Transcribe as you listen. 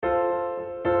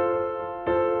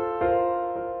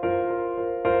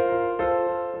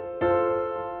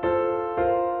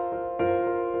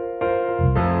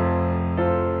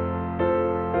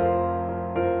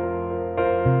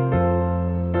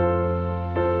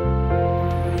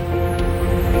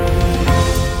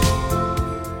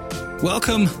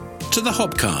Welcome to the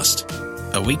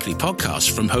Hobcast, a weekly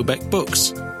podcast from Hobeck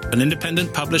Books, an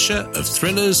independent publisher of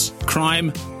thrillers,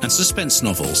 crime, and suspense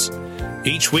novels.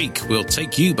 Each week, we'll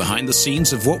take you behind the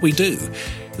scenes of what we do,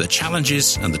 the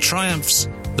challenges and the triumphs,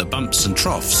 the bumps and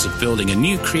troughs of building a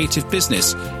new creative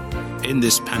business in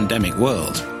this pandemic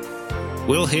world.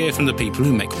 We'll hear from the people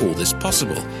who make all this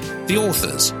possible, the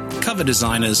authors, cover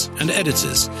designers, and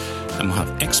editors, and we'll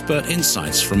have expert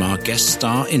insights from our guest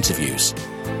star interviews.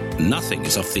 Nothing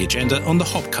is off the agenda on the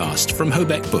Hobcast from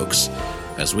Hobeck Books,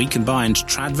 as we combined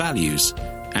trad values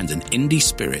and an indie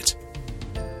spirit.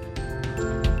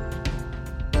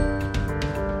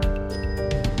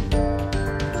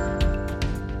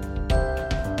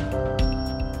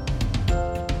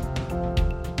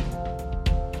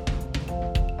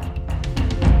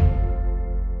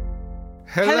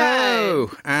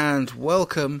 Hello, and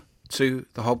welcome to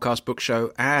the Hobcast Book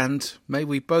Show, and may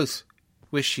we both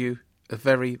wish you a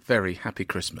very, very happy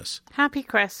Christmas. Happy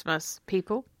Christmas,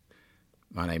 people.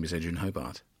 My name is Adrian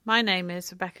Hobart. My name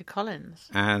is Rebecca Collins.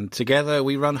 And together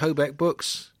we run Hobeck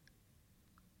Books,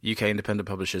 UK independent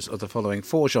publishers of the following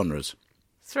 4 genres.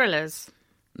 Thrillers.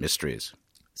 Mysteries.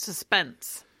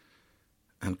 Suspense.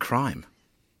 And crime.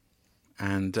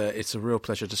 And it's a real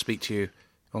pleasure to speak to you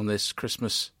on this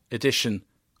Christmas edition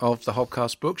of the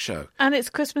Hobcast Book Show. And it's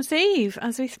Christmas Eve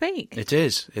as we speak. It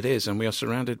is. And we are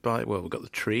surrounded by, well, we've got the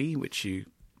tree, which you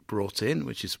brought in,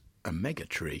 which is a mega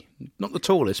tree. Not the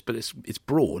tallest, but it's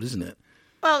broad, isn't it?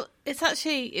 Well,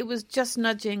 it was just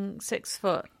nudging 6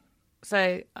 foot.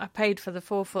 So I paid for the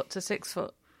 4 foot to 6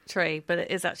 foot tree, but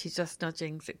it is actually just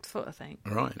nudging 6 foot, I think.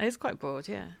 Right. It's quite broad,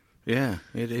 yeah. Yeah,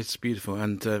 it's beautiful,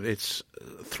 and it's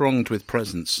thronged with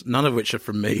presents, none of which are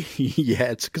from me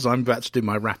yet, because I'm about to do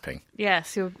my wrapping.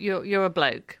 Yes, you're a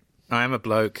bloke. I am a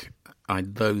bloke. I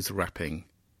loathe wrapping.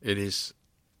 It is,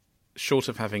 short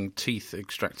of having teeth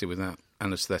extracted without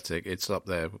anaesthetic, it's up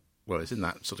there. Well, it's in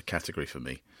that sort of category for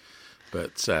me.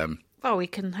 But well, we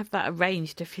can have that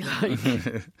arranged if you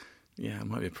like. Yeah, it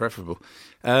might be preferable.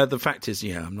 The fact is,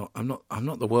 yeah, I'm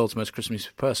not the world's most Christmassy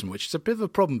person, which is a bit of a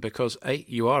problem because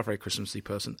you are a very Christmassy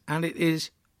person, and it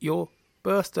is your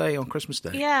birthday on Christmas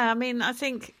Day. Yeah, I mean, I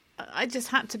think I just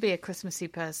had to be a Christmassy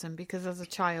person because as a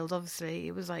child, obviously,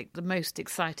 it was like the most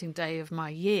exciting day of my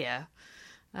year.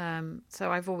 So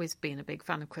I've always been a big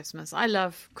fan of Christmas. I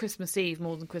love Christmas Eve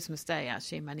more than Christmas Day,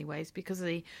 actually, in many ways, because of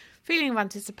the feeling of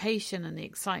anticipation and the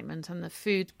excitement and the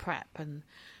food prep, and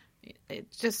it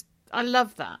just. I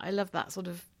love that. I love that sort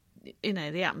of,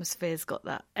 the atmosphere's got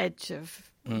that edge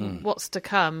of what's to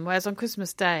come. Whereas on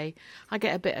Christmas Day, I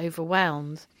get a bit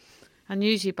overwhelmed. And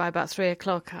usually by about 3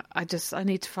 o'clock, I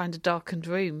need to find a darkened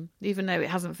room, even though it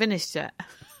hasn't finished yet.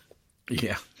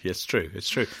 Yeah, it's true. It's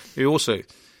true. You also,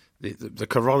 the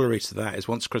corollary to that is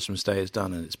once Christmas Day is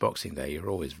done and it's Boxing Day, you're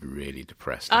always really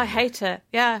depressed. I hate it.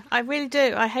 Yeah, I really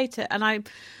do. I hate it. And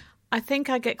I think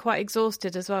I get quite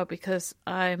exhausted as well because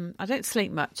I don't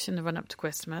sleep much in the run-up to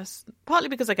Christmas, partly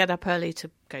because I get up early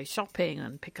to go shopping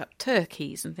and pick up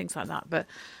turkeys and things like that, but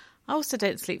I also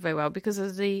don't sleep very well because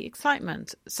of the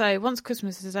excitement. So once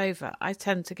Christmas is over, I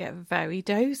tend to get very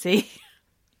dozy.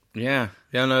 Yeah,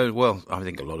 no, well, I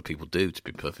think a lot of people do, to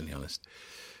be perfectly honest.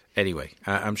 Anyway,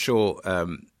 I'm sure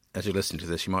as you're listening to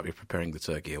this, you might be preparing the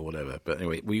turkey or whatever, but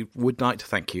anyway, we would like to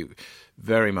thank you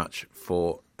very much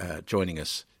for joining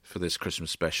us for this Christmas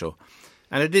special.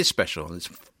 And it is special, and it's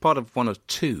part of one of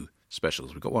 2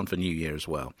 specials. We've got one for New Year as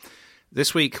well.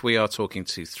 This week we are talking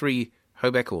to 3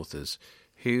 Hobeck authors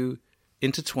who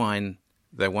intertwine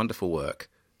their wonderful work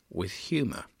with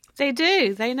humour. They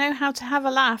do. They know how to have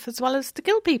a laugh as well as to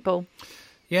kill people.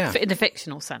 Yeah. In a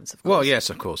fictional sense, of course. Well, yes,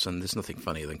 of course, and there's nothing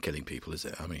funnier than killing people, is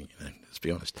it? I mean, let's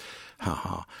be honest.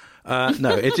 Ha ha.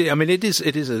 No,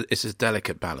 it's a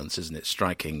delicate balance, isn't it?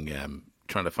 Striking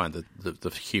trying to find the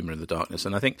humour in the darkness.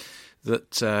 And I think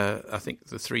that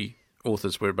the 3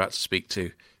 authors we're about to speak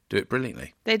to do it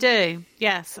brilliantly. They do,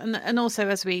 yes. And also,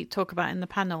 as we talk about in the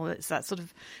panel, it's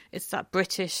that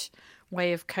British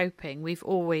way of coping. We've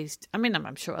always,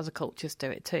 I'm sure other cultures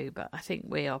do it too, but I think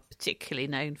we are particularly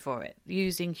known for it,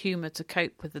 using humour to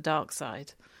cope with the dark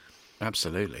side.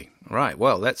 Absolutely. Right,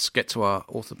 well, let's get to our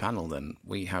author panel then.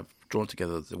 We have drawn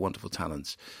together the wonderful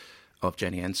talents of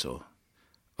Jennie Ensor,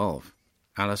 of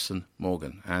Alison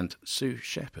Morgan and Sue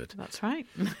Shepherd. That's right.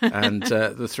 And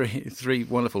the three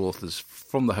wonderful authors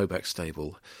from the Hobeck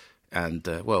stable. And,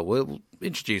 we'll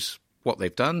introduce what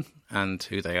they've done and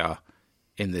who they are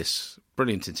in this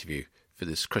brilliant interview for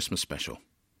this Christmas special.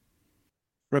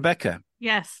 Rebecca.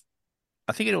 Yes.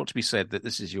 I think it ought to be said that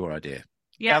this is your idea.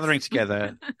 Yes. Gathering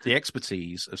together the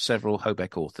expertise of several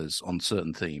Hobeck authors on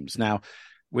certain themes. Now,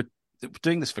 we're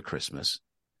doing this for Christmas.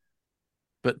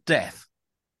 but death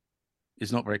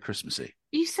is not very Christmassy.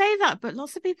 You say that, but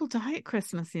lots of people die at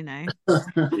Christmas, you know.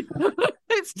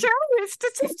 It's true. It's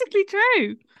statistically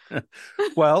true.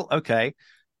 Well, okay.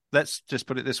 Let's just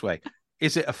put it this way.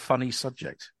 Is it a funny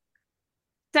subject?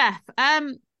 Death.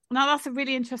 Now that's a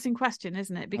really interesting question,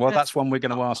 isn't it? Well, that's one we're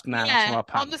going to ask now to our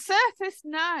panel. On the surface,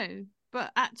 no.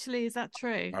 But actually, is that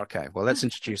true? Okay, well, let's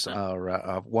introduce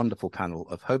our wonderful panel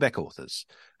of Hobeck authors.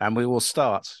 And we will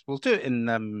start. We'll do it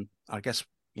in, I guess,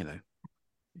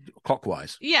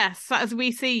 clockwise. Yes, as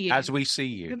we see you. As we see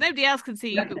you. Nobody else can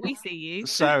see you, but we see you.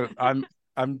 So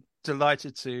I'm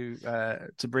delighted to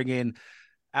bring in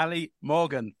Ali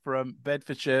Morgan from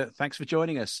Bedfordshire. Thanks for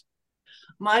joining us.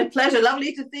 My pleasure.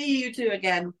 Lovely to see you two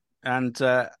again. And,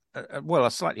 a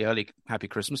slightly early Happy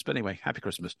Christmas, but anyway, Happy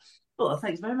Christmas. Oh,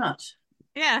 thanks very much.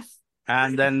 Yes.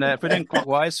 And then if we're doing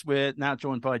clockwise, we're now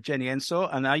joined by Jennie Ensor.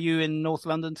 And are you in North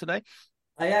London today?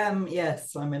 I am,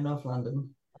 yes. I'm in North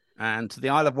London. And to the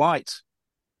Isle of Wight.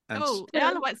 And the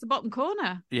Isle of Wight's the bottom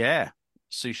corner. Yeah,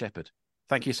 Sue Shepherd.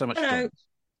 Thank you so much for joining us.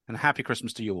 And Happy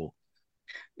Christmas to you all.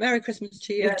 Merry Christmas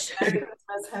to you. Yes, Merry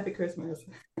Christmas. Happy Christmas.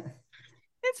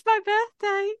 It's my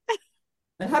birthday.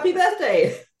 And happy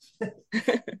birthday.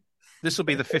 This will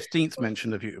be the 15th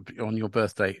mention of you on your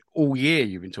birthday. All year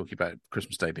you've been talking about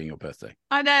Christmas Day being your birthday.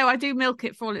 I know. I do milk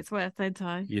it for all it's worth, don't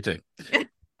I? You do.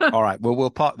 All right. Well, we'll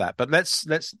park that. But let's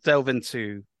delve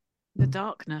into the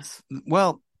darkness.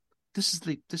 Well, this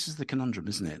is the conundrum,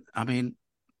 isn't it? I mean,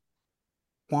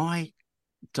 why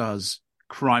does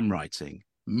crime writing,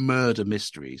 murder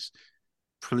mysteries,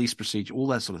 police procedure, all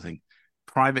that sort of thing,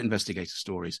 private investigator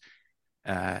stories,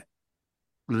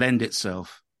 lend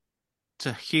itself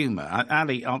to humour?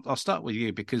 Ali, I'll start with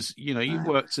you because you've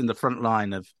worked in the front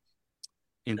line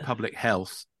in public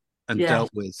health and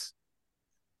dealt with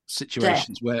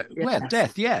situations where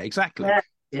death, exactly.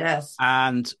 Yes.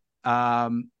 And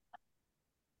isn't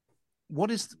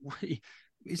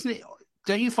it?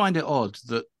 Don't you find it odd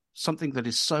that something that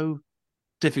is so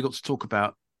difficult to talk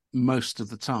about most of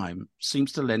the time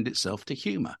seems to lend itself to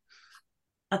humour?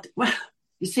 Well,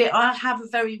 you see, I have a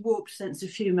very warped sense of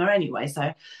humour anyway.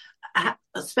 So,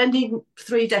 spending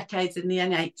 3 decades in the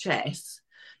NHS,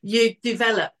 you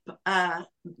develop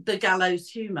the gallows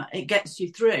humour. It gets you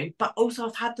through. But also,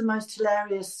 I've had the most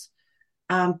hilarious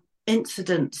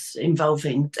incidents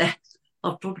involving death.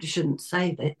 I probably shouldn't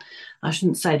say that. I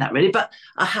shouldn't say that really, but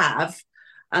I have.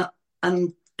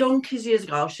 And donkeys years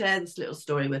ago, I'll share this little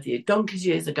story with you. Donkeys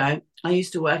years ago, I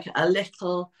used to work at a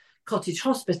little cottage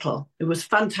hospital. It was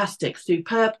fantastic,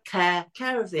 superb care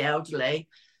of the elderly.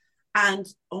 And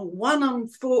on one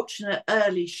unfortunate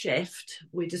early shift,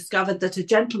 we discovered that a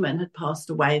gentleman had passed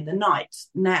away in the night.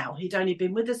 Now, he'd only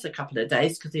been with us a couple of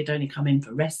days because he'd only come in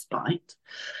for respite.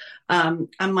 And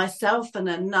myself and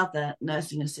another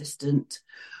nursing assistant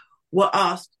were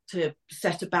asked to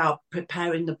set about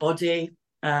preparing the body.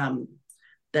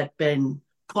 There'd been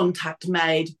contact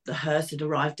made. The hearse had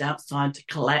arrived outside to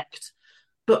collect.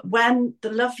 But when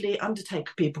the lovely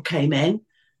undertaker people came in,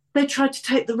 they tried to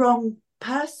take the wrong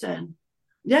person.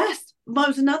 Yes, there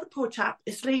was another poor chap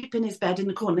asleep in his bed in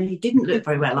the corner. He didn't look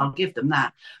very well, I'll give them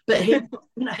that. But he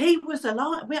was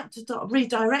alive. We had to sort of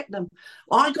redirect them.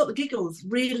 I got the giggles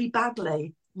really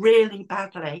badly.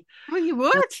 Well, you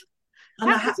would.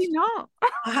 And How could you not?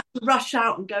 I had to rush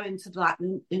out and go into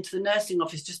the nursing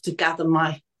office just to gather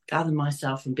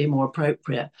myself and be more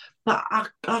appropriate. But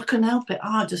I couldn't help it.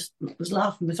 I just was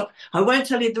laughing myself. I won't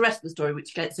tell you the rest of the story,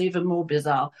 which gets even more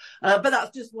bizarre. But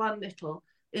that's just one little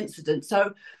incident.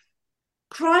 So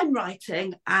crime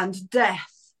writing and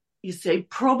death, you see,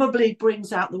 probably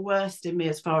brings out the worst in me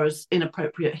as far as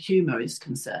inappropriate humour is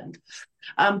concerned.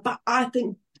 But I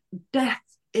think death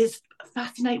is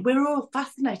fascinating. We're all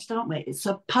fascinated, aren't we? It's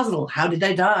a puzzle. How did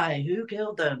they die? Who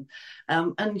killed them?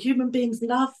 And human beings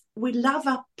love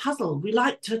a puzzle. We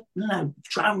like to,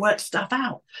 try and work stuff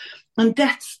out. And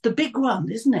death's the big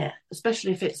one, isn't it?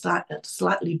 Especially if it's like at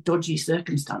slightly dodgy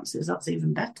circumstances. That's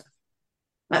even better.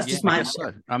 That's just my.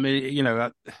 So. I mean,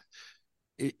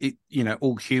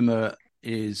 all humour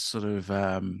is sort of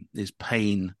is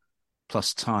pain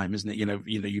plus time, isn't it?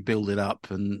 You build it up,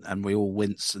 and we all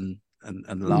wince and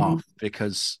laugh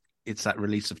because it's that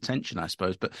release of tension, I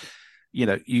suppose. But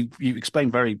you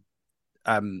explained very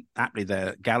aptly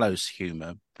there gallows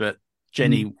humour. But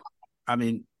Jennie, I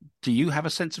mean, do you have a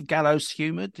sense of gallows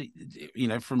humour?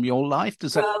 From your life?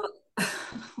 Does that?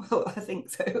 Well, I think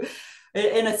so.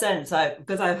 In a sense,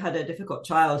 because I've had a difficult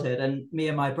childhood, and me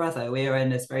and my brother, we are in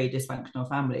this very dysfunctional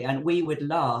family, and we would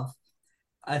laugh,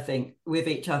 I think, with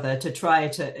each other to try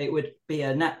to, it would be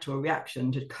a natural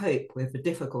reaction to cope with the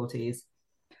difficulties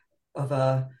of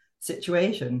a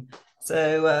situation.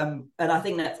 So, and I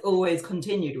think that's always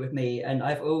continued with me. And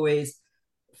I've always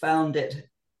found it,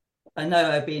 I know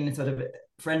I've been sort of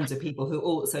friends with people who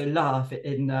also laugh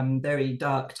in very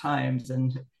dark times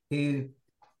and who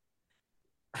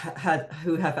have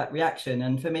that reaction.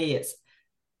 And for me, it's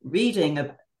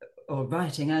reading or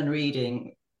writing and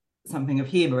reading something of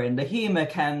humour in. The humour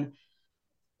can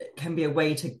be a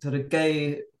way to sort of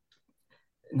go,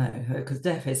 no, because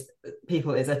death is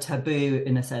a taboo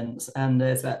in a sense, and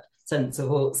there's that sense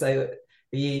of also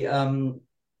the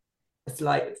it's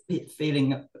like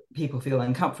people feel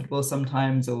uncomfortable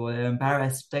sometimes, or they're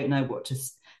embarrassed, don't know what to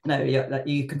that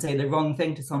you can say the wrong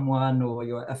thing to someone, or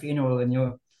you're at a funeral and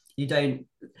you don't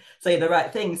say the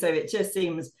right thing. So it just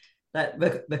seems that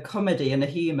the comedy and the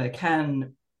humor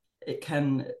can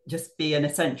just be an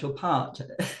essential part.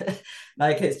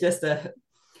 Like it's just the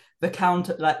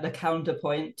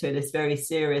counterpoint to this very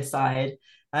serious side.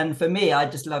 And for me, I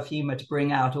just love humor to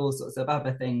bring out all sorts of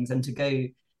other things and to go,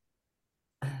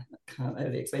 I can't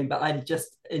really explain, but I just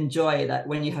enjoy that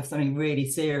when you have something really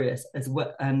serious as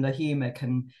well, and the humor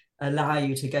can allow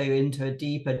you to go into a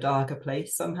deeper, darker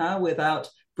place somehow without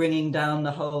bringing down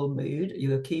the whole mood.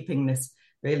 You're keeping this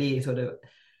really sort of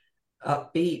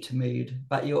upbeat mood,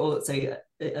 but you also,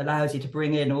 it allows you to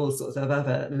bring in all sorts of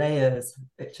other layers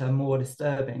which are more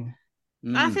disturbing.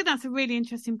 I think that's a really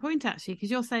interesting point, actually, because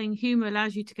you're saying humour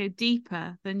allows you to go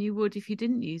deeper than you would if you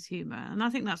didn't use humour, and I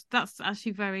think that's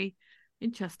actually very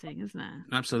interesting, isn't it?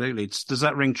 Absolutely. Does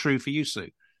that ring true for you,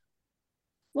 Sue?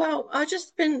 Well, I've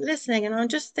just been listening and I'm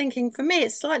just thinking, for me,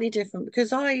 it's slightly different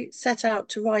because I set out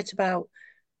to write about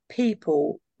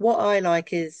people. What I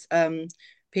like is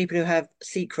people who have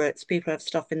secrets, people who have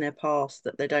stuff in their past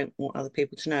that they don't want other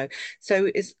people to know. So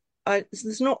it's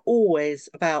not always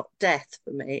about death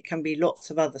for me. It can be lots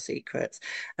of other secrets,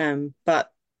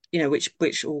 but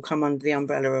which all come under the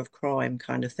umbrella of crime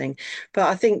kind of thing. But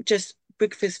I think just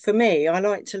because for me, I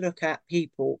like to look at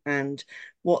people and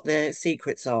what their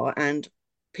secrets are, and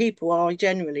people are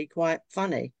generally quite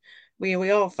funny. We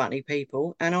are funny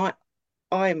people, and I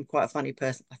am quite a funny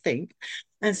person, I think.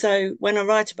 And so when I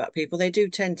write about people, they do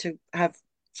tend to have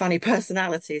funny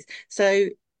personalities. So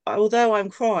although I'm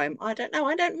crime, I don't know,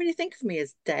 I don't really think of me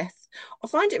as death. I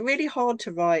find it really hard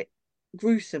to write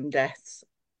gruesome deaths.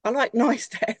 I like nice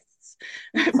deaths.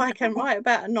 If I can write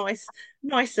about a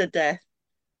nicer death,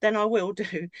 then I will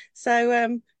do.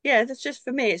 So yeah, that's just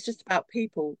for me, it's just about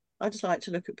people. I just like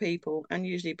to look at people, and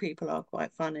usually people are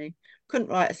quite funny. Couldn't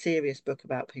write a serious book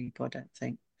about people, I don't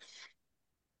think.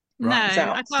 No, Right.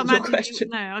 I can't Your imagine. question?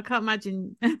 No, I can't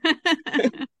imagine.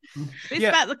 It's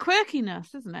about the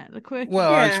quirkiness, isn't it? The quirky.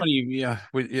 Well, it's Yeah. funny.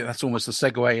 Yeah, that's almost a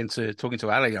segue into talking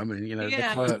to Ali. I mean, the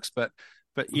quirks, but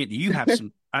you have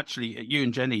some actually. You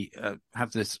and Jennie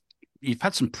have this. You've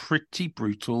had some pretty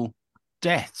brutal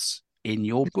deaths in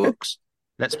your books.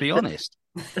 Let's be honest.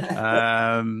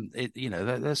 There's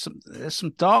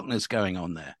some darkness going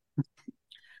on there.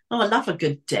 Oh, I love a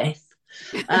good death.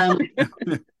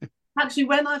 Actually,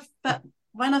 when I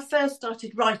first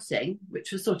started writing,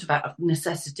 which was sort of out of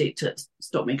necessity to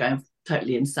stop me going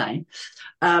totally insane,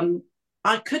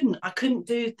 I couldn't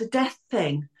do the death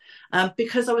thing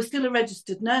because I was still a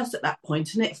registered nurse at that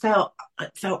point, and it felt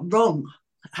wrong,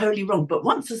 wholly wrong. But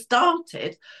once I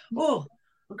started, I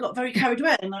got very carried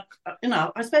away, and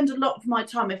I spend a lot of my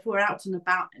time, if we're out and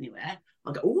about anywhere,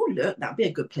 I go, oh look, that'd be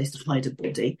a good place to hide a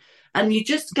body, and you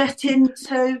just get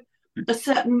into a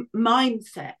certain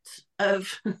mindset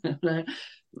of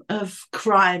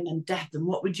crime and death, and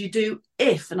what would you do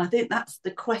if? And I think that's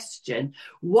the question.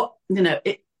 What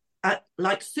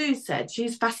like Sue said,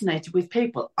 she's fascinated with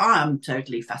people. I'm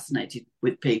totally fascinated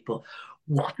with people.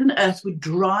 What on earth would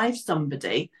drive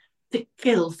somebody to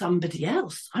kill somebody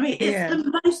else? I mean, it's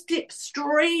the most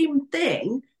extreme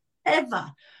thing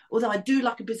ever. Although I do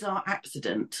like a bizarre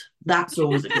accident. That's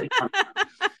always a good one.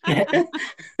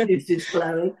 This is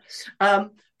flowing.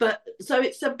 But so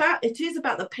it is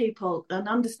about the people and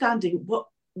understanding what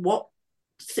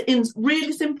in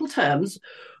really simple terms,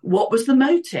 what was the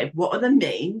motive? What are the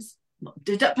means?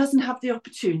 Did that person have the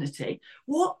opportunity?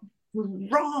 What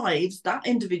drives that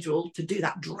individual to do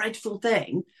that dreadful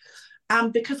thing?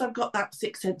 And because I've got that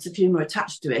sixth sense of humour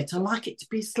attached to it, I like it to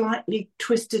be slightly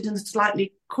twisted and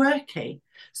slightly quirky.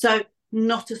 So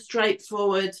not a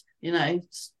straightforward,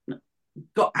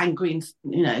 got angry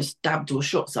and, stabbed or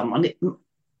shot someone.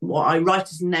 What I write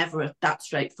is never that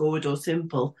straightforward or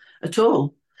simple at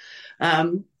all.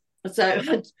 So I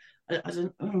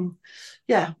don't,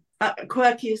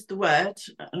 quirky is the word,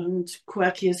 and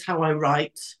quirky is how I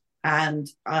write. And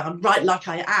I write like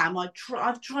I am. I've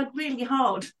tried really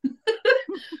hard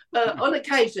on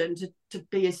occasion to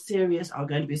be a serious. I'm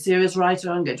going to be a serious writer.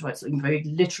 I'm going to write something very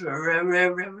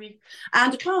literary,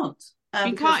 and I can't.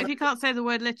 If you can't say the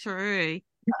word literary.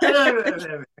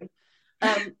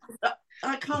 um,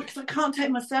 I can't because I can't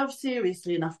take myself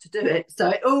seriously enough to do it. So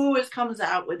it always comes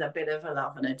out with a bit of a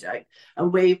laugh and a joke.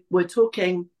 And we were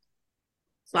talking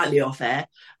slightly off air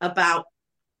about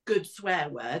good swear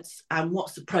words and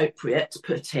what's appropriate to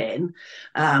put in.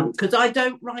 Because I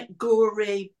don't write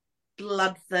gory,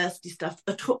 bloodthirsty stuff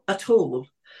at all.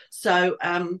 So,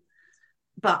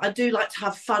 but I do like to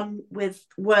have fun with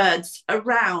words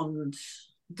around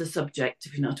the subject,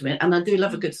 if you know what I mean. And I do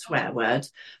love a good swear word,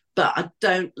 but I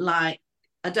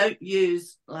don't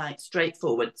use like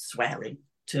straightforward swearing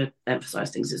to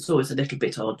emphasize things. It's always a little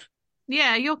bit odd.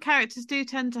 Yeah, your characters do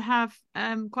tend to have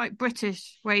quite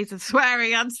British ways of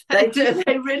swearing. They do.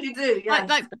 They really do. Yeah,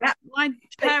 like my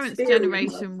parents'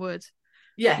 generation would.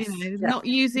 Yes, not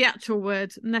use the actual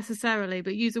word necessarily,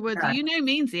 but use a word that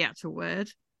means the actual word.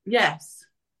 Yes,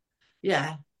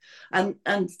 yeah, and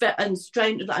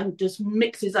strange and just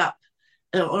mixes up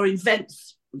or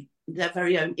invents their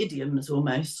very own idioms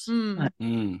almost. So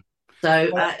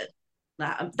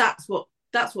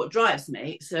that's what drives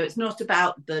me. So it's not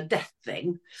about the death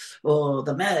thing or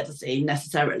the murder scene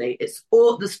necessarily. It's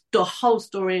all the whole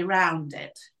story around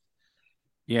it.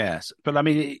 Yes, but I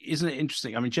mean, isn't it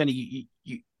interesting? I mean, Jennie,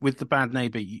 you with The Bad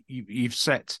Neighbour, you've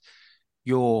set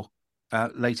your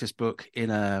latest book in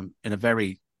a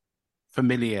very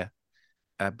familiar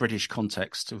British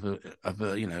context of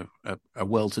a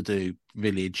well-to-do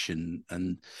village and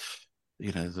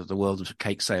the world of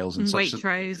cake sales and such.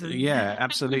 Waitrose. Yeah,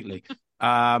 absolutely.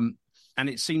 And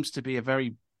it seems to be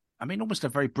almost a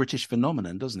very British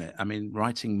phenomenon, doesn't it? I mean,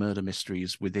 writing murder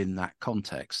mysteries within that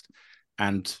context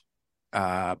and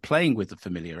playing with the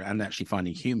familiar and actually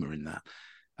finding humour in that.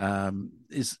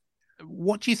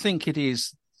 What do you think it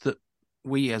is that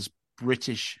we as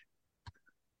British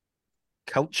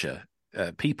culture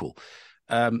people,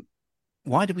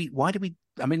 why do we?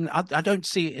 I mean, I don't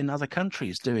see it in other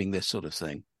countries doing this sort of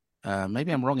thing.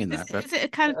 Maybe I'm wrong in that. But is it a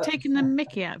kind of taking the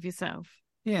mickey out of yourself?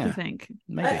 Yeah, I think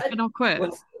maybe. But not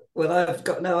quotes. Well, I've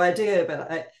got no idea,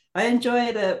 but I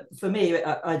enjoy the. For me,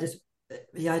 I just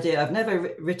the idea. I've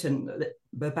never written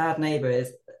The Bad Neighbour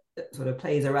is sort of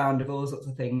plays around with all sorts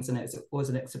of things, and it was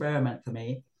an experiment for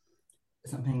me,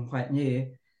 something quite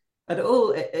new. But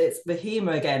it's the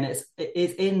humour again. It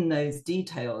is in those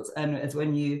details, and it's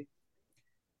when you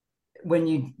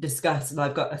discuss. And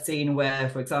I've got a scene where,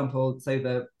 for example, so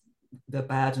the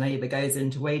bad neighbour goes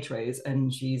into Waitrose,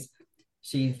 and she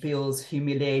feels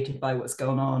humiliated by what's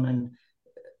going on, and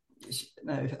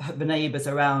the neighbours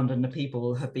around and the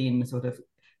people have been sort of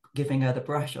giving her the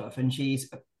brush off, and she's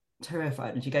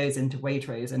terrified, and she goes into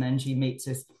Waitrose, and then she meets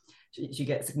this. She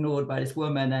gets ignored by this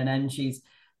woman, and then she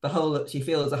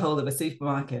feels the whole of the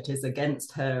supermarket is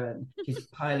against her, and she's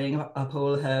piling up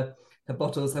all her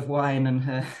bottles of wine and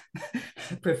her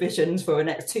provisions for the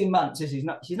next 2 months. So she's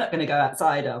not going to go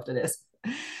outside after this.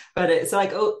 But it's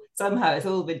like somehow it's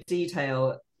all the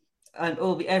detail and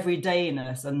all the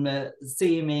everydayness and the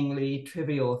seemingly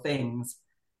trivial things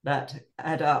that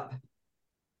add up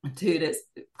to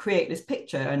create this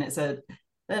picture, and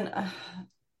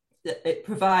it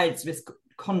provides this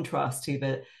contrast to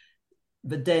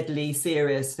the deadly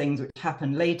serious things which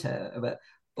happen later,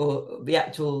 or the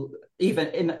actual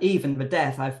even the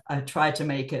death. I tried to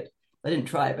make it. I didn't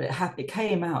try, but it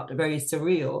came out very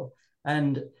surreal,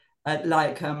 and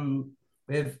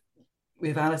with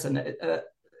Alison,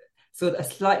 sort of a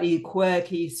slightly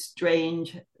quirky,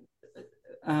 strange.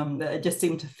 That it just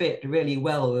seemed to fit really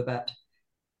well with that,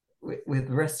 with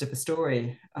the rest of the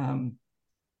story.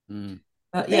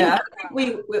 Yeah,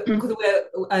 we're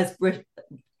as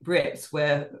Brits,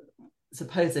 we're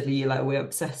supposedly we're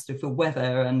obsessed with the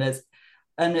weather, and there's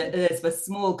the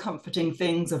small comforting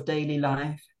things of daily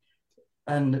life,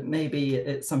 and maybe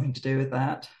it's something to do with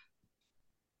that.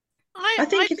 I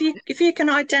think if you can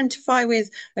identify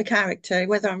with a character,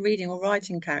 whether I'm reading or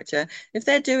writing a character, if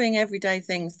they're doing everyday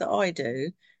things that I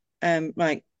do,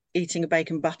 like eating a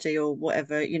bacon butty or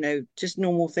whatever, just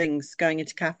normal things, going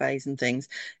into cafes and things,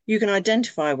 you can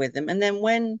identify with them. And then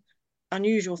when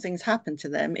unusual things happen to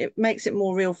them, it makes it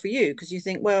more real for you, because you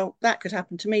think, well, that could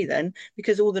happen to me then,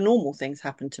 because all the normal things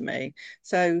happen to me.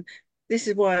 So this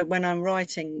is why when I'm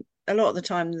writing, a lot of the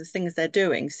time the things they're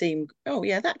doing seem, oh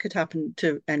yeah, that could happen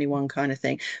to anyone, kind of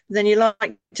thing. But then you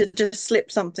like to just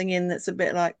slip something in that's a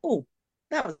bit like, oh,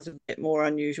 that was a bit more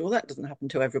unusual, that doesn't happen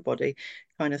to everybody,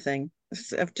 kind of thing.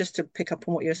 Just to pick up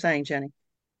on what you're saying, Jennie.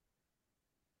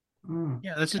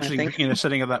 Yeah, that's interesting.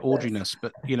 Setting up that ordinariness,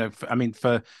 but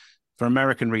for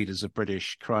American readers of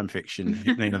British crime fiction,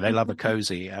 they love a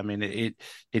cozy. I mean,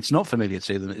 it's not familiar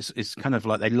to them. It's kind of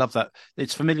like they love that.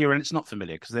 It's familiar and it's not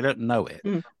familiar because they don't know it,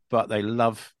 but they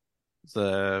love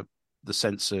the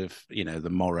sense of, the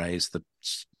mores,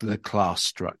 the class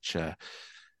structure,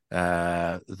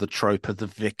 the trope of the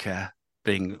vicar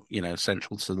being,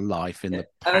 central to life in the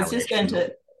parish. I was just going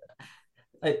to.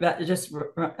 That just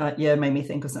made me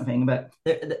think of something. But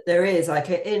there is like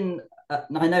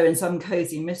I know in some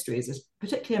cozy mysteries,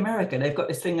 particularly American, they've got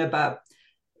this thing about,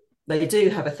 they do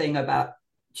have a thing about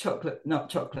chocolate, not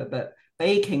chocolate, but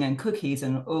baking and cookies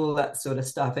and all that sort of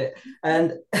stuff.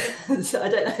 And so I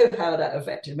don't know how that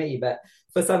affected me, but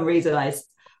for some reason I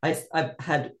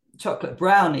had chocolate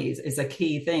brownies is a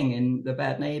key thing in The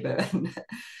Bad Neighbor.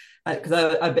 Because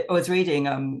I was reading,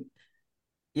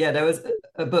 there was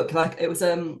a book, like it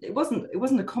wasn't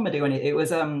a comedy or anything. It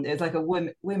was like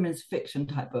a women's fiction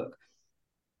type book.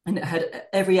 And it had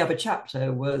every other chapter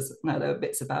there were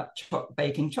bits about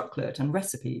baking chocolate and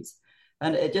recipes.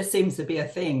 And it just seems to be a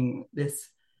thing, this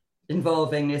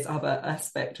involving this other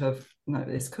aspect of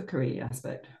this cookery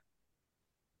aspect.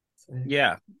 So.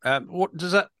 Yeah. What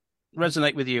does that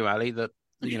resonate with you, Ali? That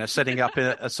setting up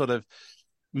a sort of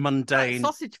mundane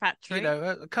sausage factory,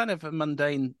 a kind of a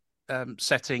mundane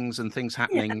settings and things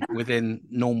happening within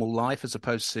normal life, as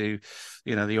opposed to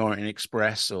the Orient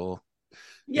Express or.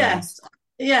 Yes.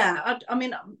 Yeah, I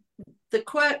mean, the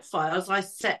Quirk Files, I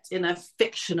set in a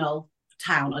fictional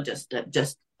town. I just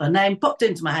a name popped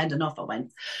into my head and off I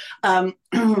went.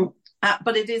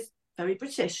 But it is very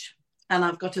British, and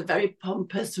I've got a very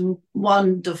pompous and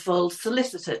wonderful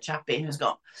solicitor chappie who's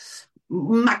got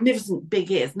magnificent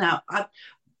big ears. Now,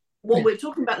 what we're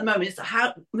talking about at the moment is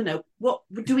how, what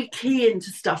do we key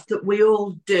into stuff that we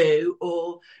all do,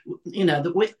 or,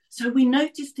 so we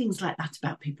notice things like that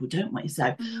about people, don't we?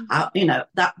 So,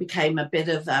 that became a bit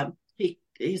of,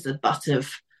 he's the butt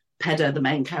of Pedder, the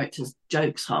main character's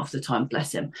jokes half the time,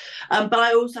 bless him. But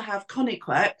I also have Connie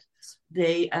Quirk,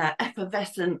 the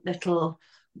effervescent little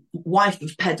wife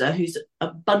of Pedder, who's a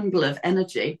bundle of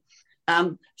energy.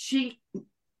 She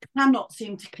cannot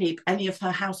seem to keep any of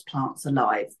her houseplants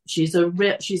alive. She's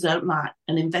like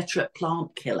an inveterate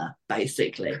plant killer,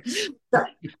 basically.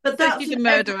 But that's she's a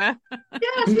murderer.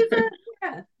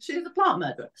 She's a plant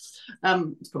murderer.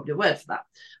 It's probably a word for that.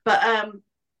 But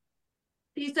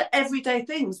these are everyday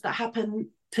things that happen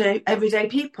to everyday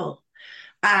people.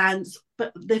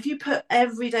 But if you put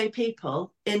everyday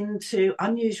people into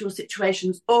unusual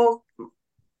situations, or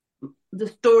the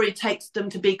story takes them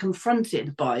to be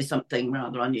confronted by something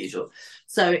rather unusual.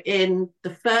 So in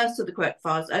the first of the Quirk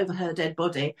Files, Over Her Dead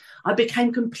Body, I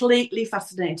became completely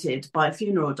fascinated by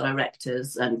funeral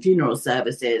directors and funeral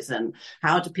services, and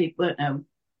how do people,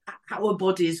 how are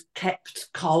bodies kept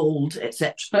cold,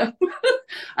 etc.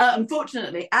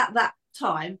 Unfortunately, at that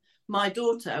time, my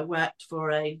daughter worked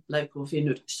for a local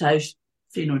funeral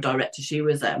director. She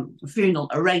was a funeral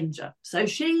arranger, so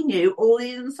she knew all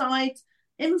the inside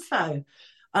info.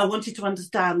 I wanted to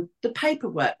understand the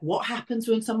paperwork. What happens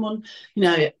when someone,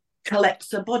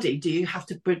 collects a body? Do you have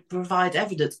to provide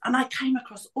evidence? And I came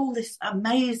across all this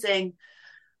amazing,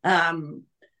 the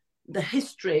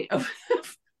history of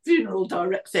funeral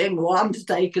directing, or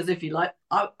undertakers, if you like.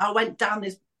 I went down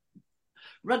this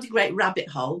ruddy great rabbit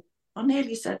hole. I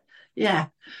nearly said,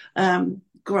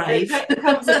 grave.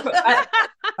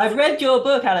 I've read your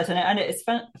book, Alison, and it's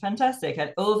fantastic,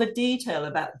 and all the detail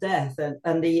about death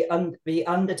and the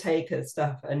undertaker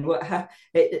stuff, and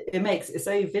it makes it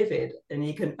so vivid, and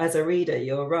you can, as a reader,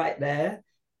 you're right there,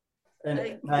 and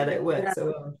it works so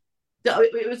well.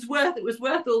 It was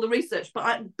worth all the research,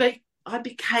 but I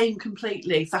became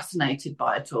completely fascinated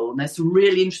by it all. And there's some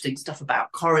really interesting stuff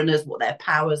about coroners, what their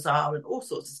powers are, and all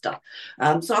sorts of stuff.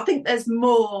 So I think there's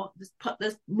more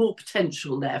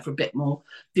potential there for a bit more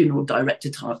funeral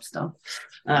director type stuff.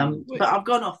 But I've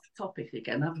gone off topic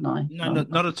again, haven't I? No,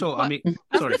 not at all. I mean, I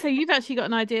was going to say, you've actually got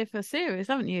an idea for a series,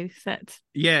 haven't you, Set?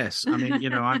 Yes. I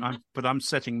mean, I'm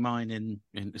setting mine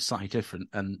in slightly different,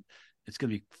 and it's going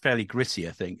to be fairly gritty,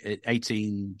 I think.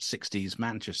 1860s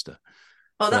Manchester.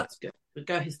 Oh, that's good. We'll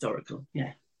go historical,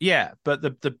 yeah. Yeah, but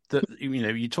the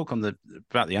you talk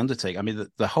about the undertaker. I mean,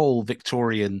 the whole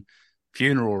Victorian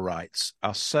funeral rites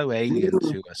are so alien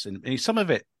to us, and some of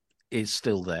it is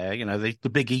still there. The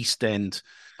big East End.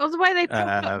 Or the way they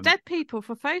prop up dead people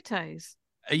for photos.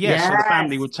 Yes, so the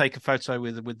family would take a photo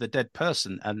with the dead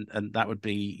person, and that would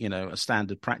be a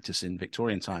standard practice in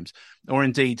Victorian times. Or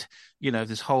indeed,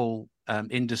 this whole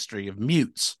industry of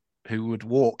mutes who would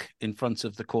walk in front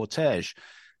of the cortege,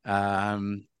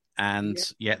 and and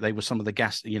yet they were some of the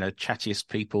chattiest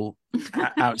people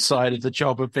outside of the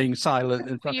job of being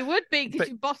silent. Well, you would be because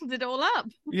you bottled it all up.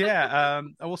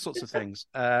 All sorts of things.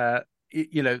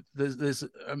 There's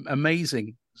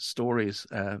amazing stories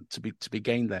to be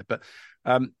gained there, but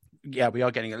we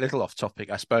are getting a little off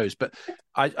topic, I suppose. But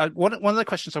one of the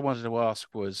questions I wanted to ask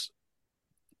was,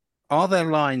 are there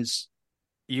lines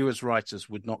you as writers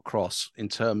would not cross in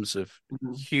terms of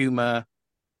humour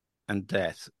and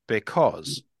death?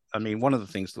 Because I mean, one of the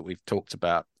things that we've talked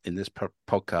about in this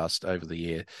podcast over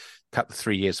the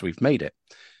 3 years we've made it,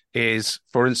 is,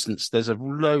 for instance, there's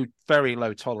a very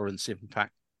low tolerance, in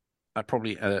fact,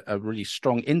 probably a really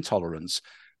strong intolerance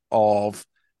of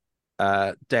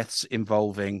deaths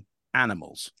involving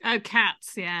animals. Oh,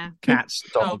 cats, yeah. Cats,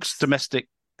 dogs, domestic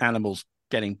animals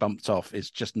getting bumped off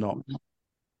is just not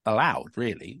allowed,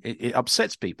 really. It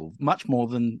upsets people much more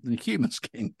than humans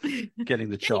getting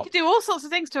the chop. You can do all sorts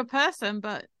of things to a person,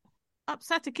 but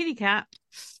upset a kitty cat.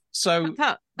 So,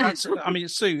 I mean,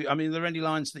 Sue, are there any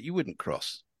lines that you wouldn't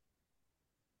cross?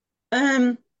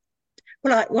 Well,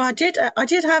 I did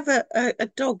have a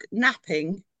dog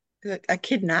napping, a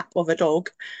kidnap of a dog,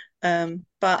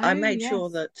 but I made sure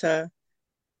that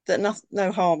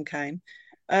no harm came.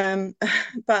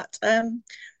 But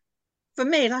for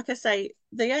me, like I say,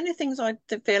 the only things I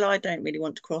feel I don't really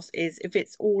want to cross is if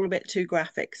it's all a bit too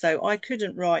graphic. So I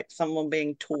couldn't write someone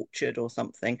being tortured or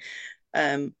something.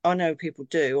 I know people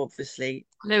do, obviously.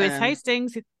 Lewis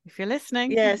Hastings, if you're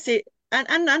listening. Yeah, see,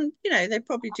 and they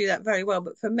probably do that very well.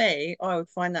 But for me, I would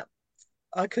find that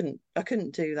I couldn't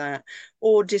do that,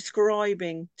 or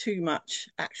describing too much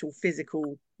actual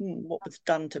physical what was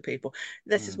done to people.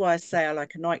 This is why I say I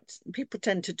like a night. People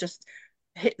tend to just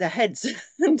hit their heads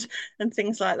and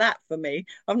things like that. For me,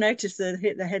 I've noticed that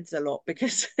hit their heads a lot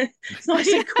because it's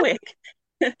nice and quick.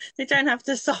 They don't have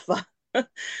to suffer.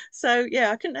 So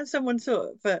I couldn't have someone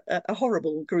sort of a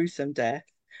horrible, gruesome death.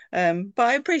 But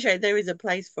I appreciate there is a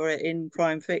place for it in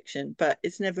crime fiction, but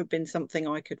it's never been something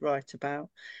I could write about.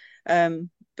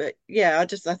 But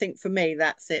I think for me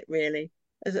that's it really.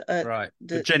 Right.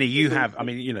 But Jenny, you have,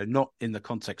 not in the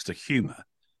context of humour,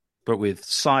 but with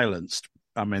Silenced,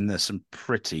 there's some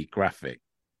pretty graphic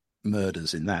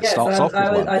murders in that. Yes,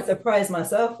 I surprised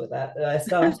myself with that. I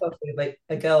started off with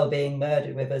a girl being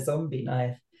murdered with a zombie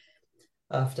knife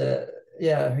after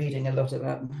reading a lot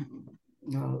about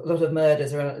a lot of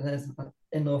murders around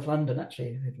in North London,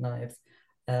 actually, with knives.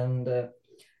 And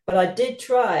but I did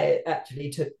try actually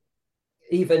to,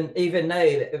 even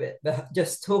though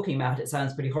just talking about it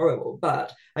sounds pretty horrible,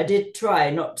 but I did try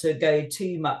not to go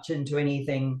too much into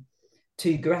anything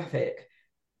too graphic.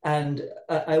 And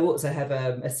I also have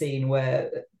a scene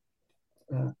where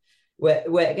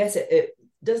I guess it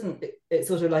doesn't, it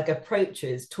sort of like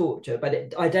approaches torture,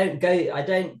 but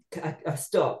I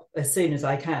stop as soon as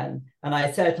I can. And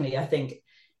I think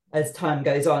as time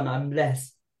goes on, I'm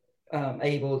less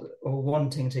able or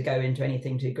wanting to go into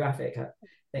anything too graphic. I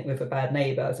think with A Bad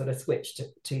Neighbour, I sort of switched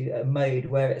to a mode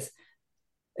where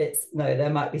there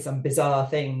might be some bizarre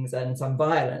things and some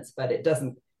violence, but it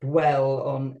doesn't dwell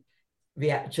on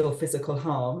the actual physical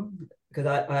harm, because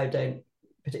I don't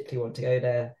particularly want to go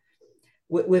there.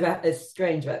 With it's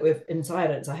strange, but with In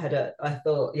Silence, I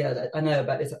thought, I know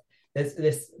about this. There's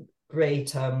this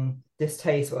great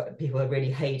distaste where people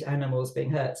really hate animals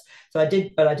being hurt. So I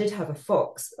did have a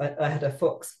fox. I had a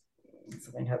fox.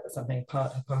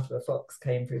 Part of a fox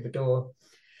came through the door.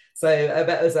 So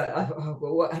that was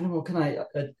what animal can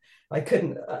I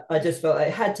couldn't. I just felt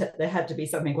there had to be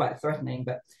something quite threatening,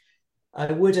 but I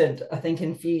wouldn't. I think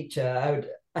in future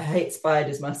I hate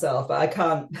spiders myself, but I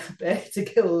can't bear to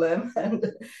kill them.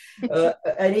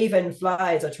 And even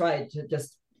flies, I tried to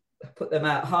just put them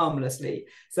out harmlessly.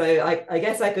 So I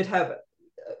guess I could have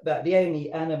that. The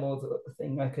only animal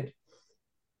thing I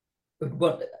would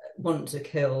want to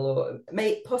kill, or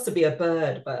possibly a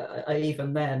bird, but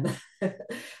even then,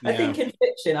 I think in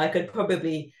fiction I could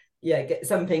probably get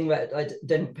something that I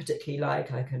didn't particularly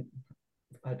like.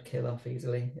 I'd kill off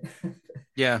easily.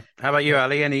 Yeah. How about you,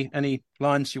 Ali? Any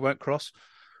lines you won't cross?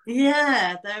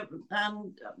 Yeah,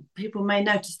 people may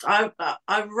notice I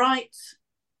write,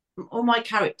 all my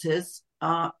characters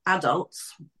are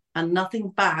adults and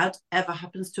nothing bad ever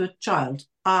happens to a child.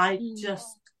 I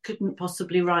just couldn't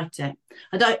possibly write it.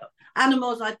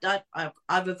 Animals, I've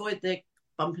avoided the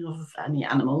bumping off of any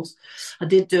animals. I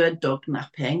did do a dog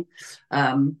napping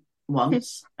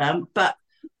once, but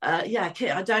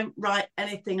I don't write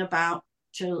anything about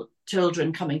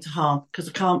children coming to harm, because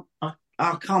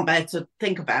I can't bear to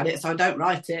think about it, so I don't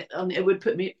write it, and it would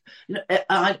put me.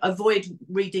 I avoid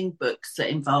reading books that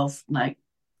involve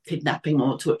kidnapping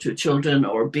or torture of children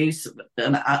or abuse,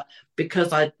 and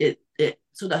because it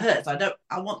sort of hurts.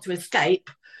 I want to escape,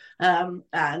 and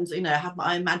have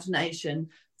my imagination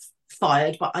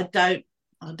fired, but I don't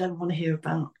want to hear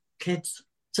about kids,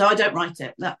 so I don't write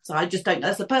it. I just don't.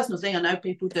 That's a personal thing. I know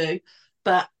people do,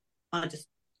 but I just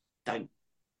don't.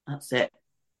 That's it.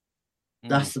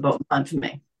 That's the bottom line for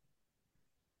me.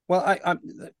 Well, I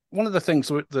one of the things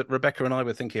that Rebecca and I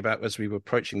were thinking about as we were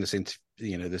approaching this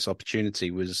this opportunity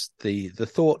was the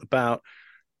thought about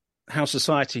how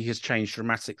society has changed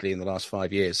dramatically in the last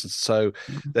 5 years, and so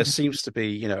there seems to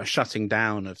be a shutting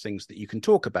down of things that you can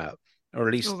talk about, or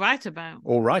at least write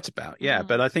about. Yeah,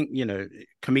 but I think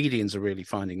comedians are really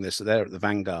finding this. They're at the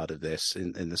vanguard of this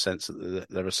in the sense that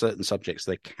there are certain subjects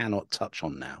they cannot touch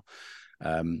on now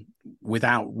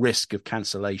without risk of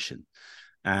cancellation.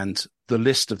 And the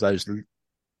list of those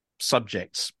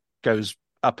subjects goes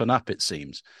up and up, it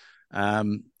seems.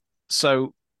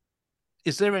 So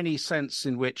is there any sense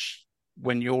in which,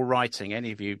 when you're writing,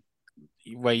 any of you,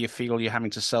 where you feel you're having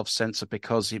to self-censor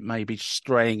because it may be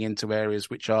straying into areas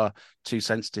which are too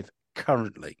sensitive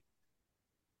currently?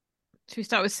 Should we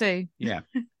start with Sue? Yeah.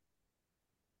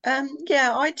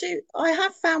 Yeah, I do. I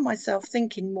have found myself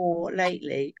thinking more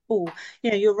lately. Oh,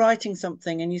 you're writing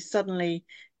something and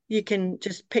you can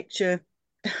just picture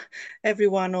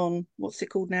everyone on, what's it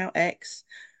called now, X,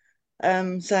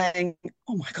 saying,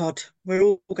 "Oh my God, we're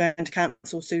all going to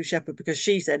cancel Sue Shepherd because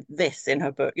she said this in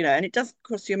her book," and it does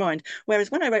cross your mind. Whereas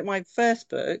when I wrote my first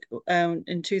book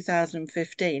in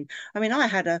 2015, I mean, I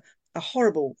had a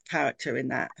horrible character in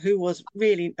that who was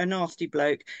really a nasty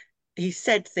bloke. He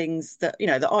said things that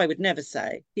that I would never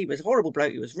say. He was a horrible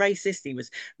bloke. He was racist. He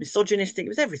was misogynistic. It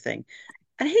was everything.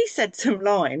 And he said some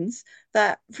lines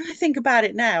that, if I think about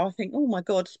it now, I think, oh my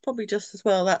God, it's probably just as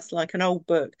well that's like an old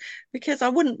book, because I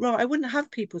wouldn't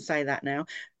have people say that now,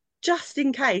 just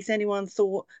in case anyone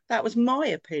thought that was my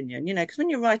opinion, because when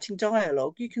you're writing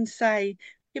dialogue, people can say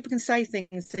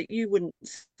things that you wouldn't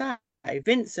say.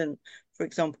 Vincent, for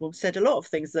example, said a lot of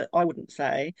things that I wouldn't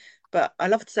say, but I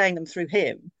loved saying them through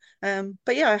him.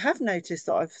 But yeah, I have noticed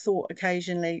that I've thought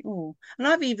occasionally, oh, and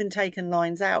I've even taken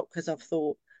lines out because I've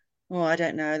thought, oh, I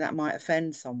don't know, that might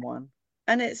offend someone.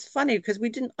 And it's funny because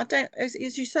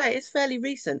as you say, it's fairly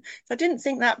recent. If I didn't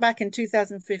think that back in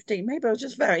 2015, maybe I was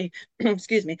just very,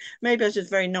 excuse me, maybe I was just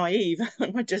very naive.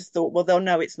 And I just thought, well, they'll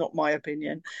know it's not my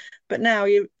opinion. But now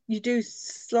you do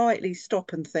slightly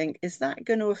stop and think, is that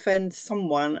going to offend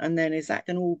someone? And then is that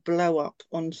going to all blow up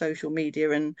on social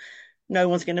media and no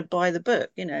one's going to buy the book,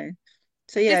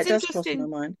 So yeah, It's it does cross my interesting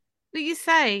mind. that you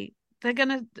say they're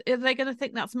gonna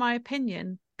think that's my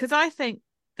opinion, because I think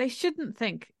they shouldn't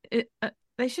think it.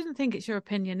 They shouldn't think it's your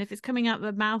opinion if it's coming out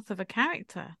the mouth of a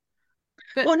character.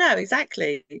 But Well, no,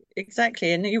 exactly.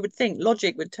 And you would think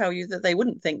logic would tell you that they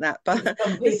wouldn't think that, but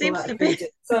Some it seems to be.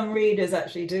 some readers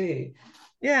actually do.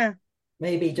 Yeah,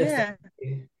 Maybe just yeah.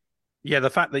 Yeah,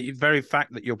 the very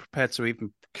fact that you're prepared to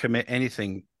even commit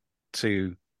anything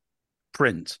to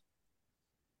print,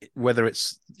 whether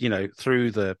it's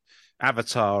through the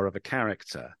avatar of a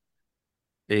character,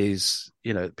 is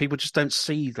people just don't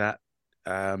see that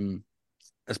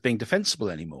as being defensible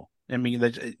anymore. I mean,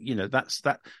 that's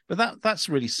that, but that's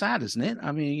really sad, isn't it?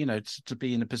 I mean, to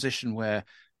be in a position where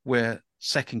we're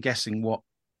second guessing what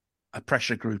a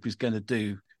pressure group is going to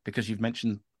do because you've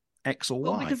mentioned X or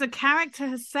Y. Because a character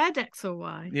has said X or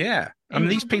Y. Yeah, I mean,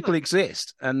 these people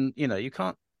exist, and you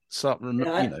can't start.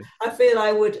 I feel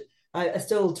I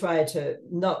still try to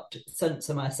not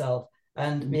censor myself,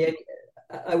 and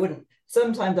I wouldn't.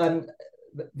 Sometimes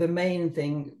the main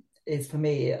thing is for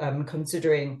me. I'm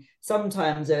considering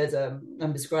sometimes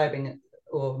I'm describing,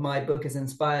 or my book is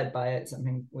inspired by it,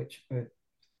 something which,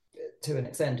 to an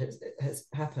extent, has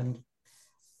happened.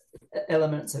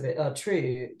 Elements of it are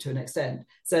true to an extent.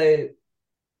 So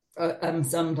I'm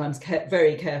sometimes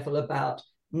very careful about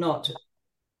not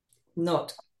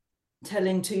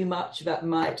telling too much that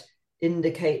might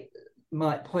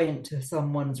point to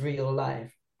someone's real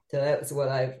life. So that's what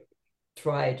I've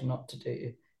tried not to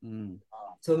do.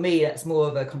 So for me, that's more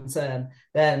of a concern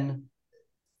than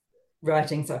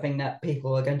writing something that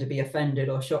people are going to be offended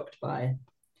or shocked by.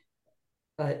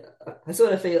 I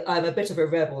sort of feel I'm a bit of a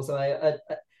rebel, so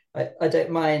I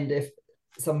don't mind if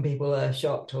some people are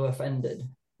shocked or offended.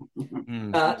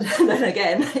 But then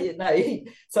again,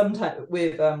 sometimes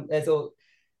with there's all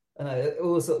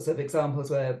sorts of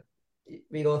examples where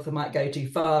the author might go too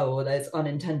far, or there's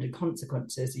unintended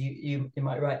consequences. You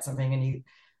might write something, and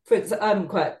for example, I'm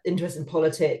quite interested in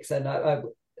politics, and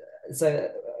so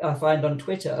I find on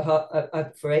Twitter,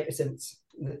 since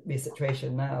the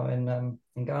situation now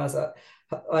in Gaza,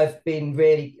 I've been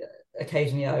really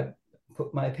occasionally I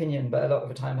put my opinion, but a lot of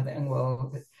the time I think,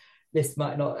 well, this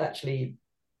might not actually,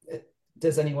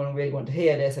 does anyone really want to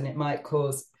hear this? And it might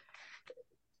cause,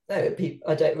 no,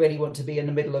 I don't really want to be in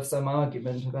the middle of some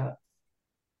argument about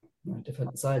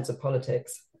different sides of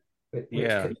politics. Which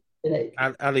could,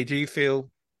 Ali, do you feel,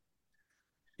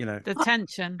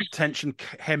 the tension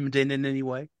hemmed in any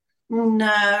way?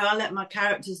 No, I let my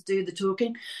characters do the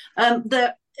talking.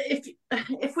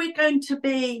 If we're going to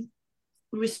be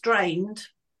restrained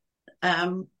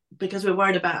because we're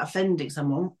worried about offending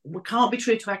someone, we can't be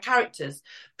true to our characters,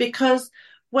 because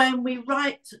when we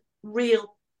write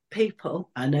real people,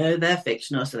 I know they're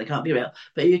fictional, so they can't be real,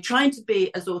 but you're trying to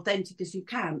be as authentic as you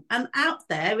can. And out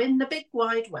there in the big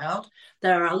wide world,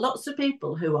 there are lots of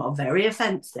people who are very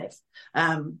offensive.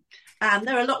 And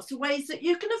there are lots of ways that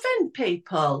you can offend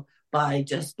people by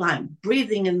just like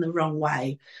breathing in the wrong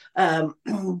way.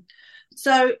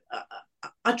 So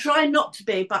I try not to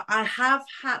be, but I have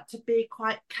had to be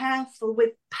quite careful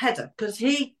with Pedder, because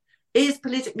he is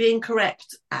politically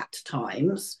incorrect at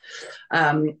times.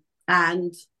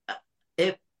 And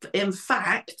if, in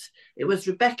fact, it was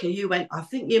Rebecca, you went, I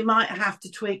think you might have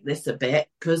to tweak this a bit,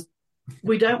 because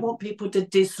we don't want people to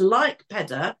dislike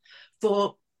Pedder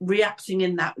for reacting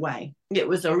in that way. It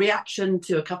was a reaction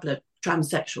to a couple of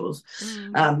transsexuals.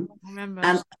 I remember.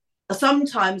 And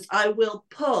sometimes I will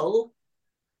pull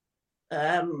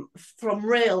from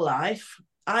real life.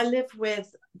 I live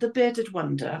with the Bearded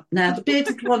Wonder. Now, the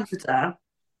Bearded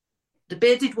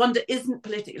Wonder isn't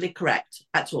politically correct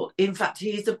at all. In fact,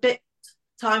 he's a bit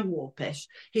time warpish.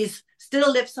 He's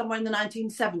still lived somewhere in the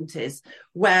 1970s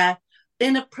where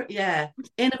inappropriate,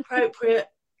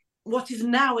 what is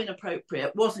now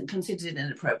inappropriate wasn't considered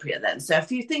inappropriate then. So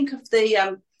if you think of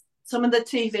the some of the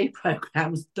TV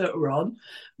programs that were on,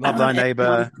 Love Thy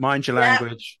Neighbour, Mind Your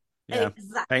Language. Yeah,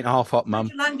 exactly. Ain't Half Hot Mum.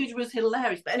 Mind Your Language was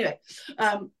hilarious, but anyway,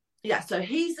 so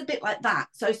he's a bit like that.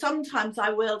 So sometimes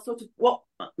I will sort of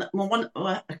a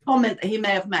comment that he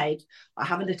may have made. I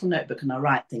have a little notebook and I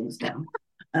write things down,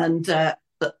 and it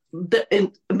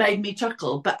made me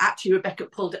chuckle. But actually, Rebecca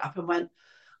pulled it up and went,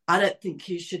 I don't think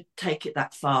you should take it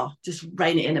that far. Just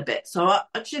rein it in a bit. So I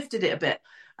shifted it a bit.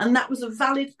 And that was a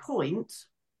valid point,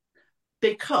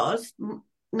 because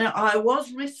now I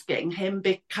was risking him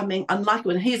becoming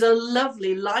unlikable. And he's a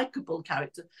lovely, likable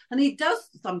character. And he does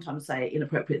sometimes say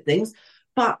inappropriate things.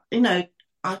 But,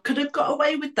 I could have got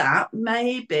away with that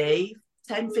maybe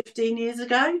 10, 15 years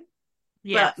ago.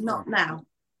 Yeah. But not now.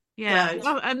 Yeah.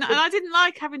 So, and I didn't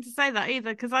like having to say that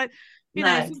either, because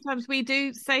sometimes we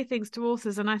do say things to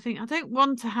authors and I think, I don't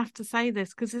want to have to say this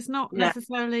because it's not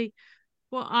necessarily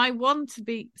what I want to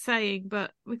be saying,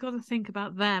 but we've got to think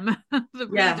about them, the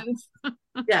readers.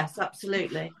 Yes,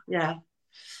 absolutely. Yeah.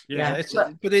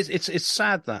 But it's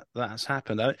sad that has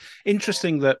happened.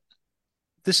 Interesting that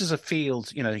this is a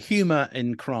field, humour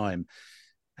in crime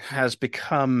has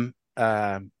become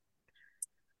a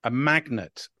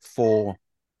magnet for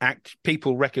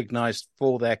people recognised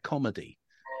for their comedy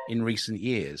in recent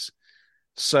years.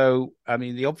 So,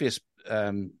 the obvious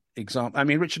example,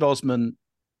 Richard Osman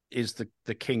is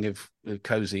the king of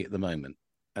cozy at the moment,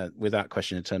 without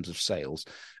question, in terms of sales.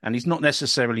 And he's not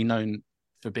necessarily known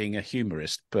for being a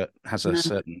humorist, but has a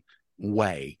certain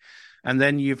way. And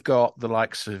then you've got the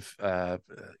likes of,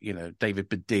 David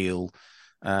Baddiel.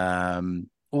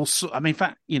 Also, in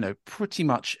fact, pretty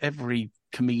much every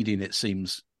comedian, it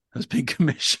seems, has been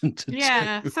commissioned to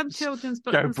do. Some children's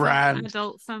books, Joe Brand, some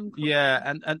adults, some.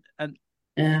 And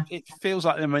it feels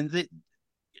like,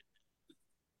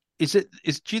 do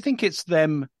you think it's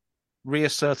them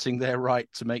reasserting their right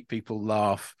to make people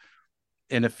laugh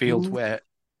in a field where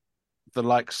the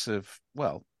likes of,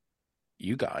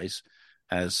 you guys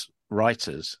as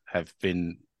writers have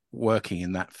been working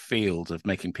in that field of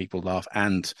making people laugh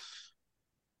and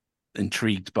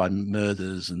intrigued by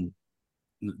murders and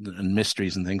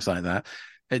mysteries and things like that?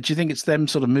 Do you think it's them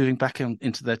sort of moving back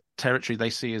into the territory they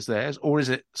see as theirs, or is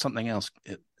it something else?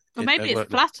 Or maybe it's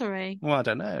flattery. Well, I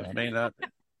don't know.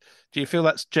 Do you feel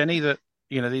that's, Jenny, that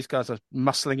these guys are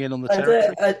muscling in on the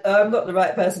territory? I'm not the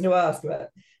right person to ask,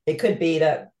 but it could be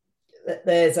that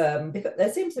there's because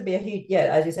there seems to be a huge,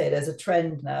 as you say, there's a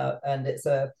trend now, and it's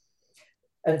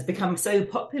become so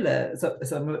popular.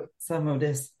 Some of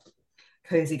this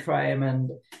cozy crime,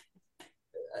 and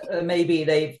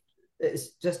maybe it's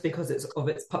just because it's of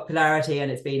its popularity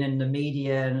and it's been in the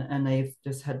media, and they've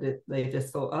just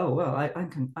thought, oh well, I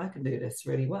can do this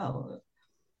really well.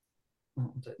 I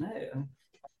don't know.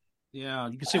 Yeah,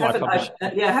 you can see why I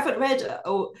haven't read.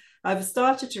 I've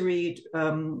started to read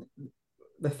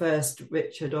the first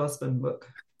Richard Osman book.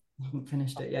 I haven't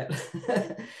finished it yet,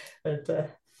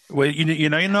 but Well, you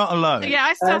know, you're not alone. Yeah,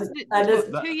 I started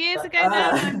it 2 years ago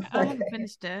now, and I haven't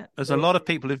finished it. There's a lot of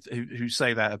people who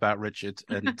say that about Richard,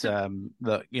 and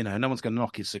that, you know, no one's going to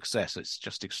knock his success. It's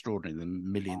just extraordinary.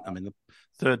 The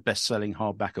third best-selling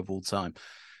hardback of all time,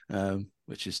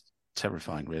 which is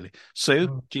terrifying, really.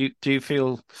 Sue, do you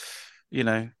feel, you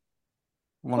know,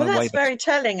 well, that's very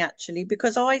telling, actually,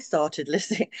 because I started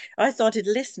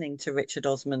listening to Richard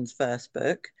Osman's first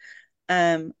book,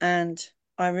 and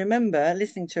I remember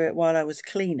listening to it while I was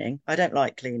cleaning. I don't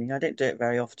like cleaning. I don't do it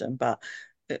very often, but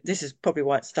this is probably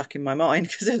why it's stuck in my mind,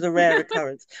 because it was a rare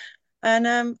occurrence. And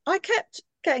I kept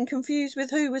getting confused with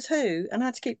who was who, and I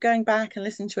had to keep going back and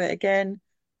listening to it again.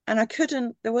 And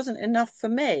there wasn't enough for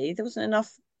me. There wasn't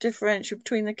enough differential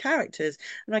between the characters.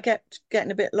 And I kept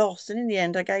getting a bit lost. And in the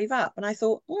end, I gave up. And I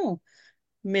thought, £1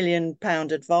 million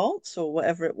advance or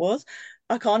whatever it was.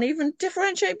 I can't even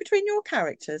differentiate between your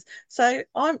characters. So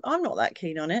I'm not that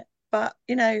keen on it. But,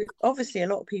 you know, obviously a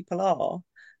lot of people are.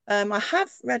 I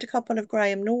have read a couple of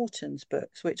Graham Norton's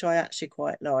books, which I actually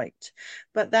quite liked,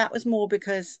 but that was more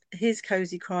because his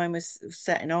cozy crime was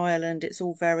set in Ireland. It's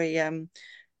all very,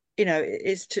 you know,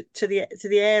 it's to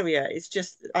the area. It's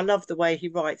just, I love the way he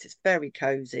writes. It's very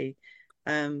cozy,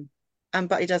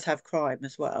 but he does have crime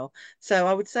as well. So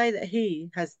I would say that he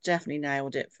has definitely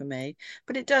nailed it for me.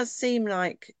 But it does seem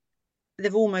like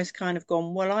they've almost kind of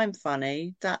gone, well, I'm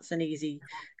funny. That's an easy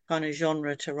kind of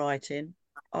genre to write in.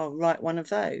 I'll write one of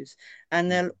those, and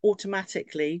they'll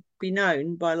automatically be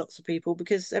known by lots of people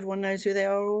because everyone knows who they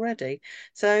are already.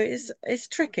 So it's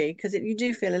tricky because you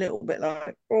do feel a little bit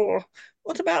like, oh,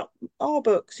 what about our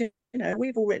books? You know,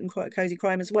 we've all written quite cozy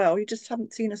crime as well. You just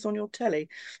haven't seen us on your telly.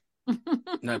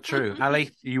 No, true.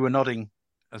 Ali, you were nodding.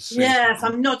 Yes,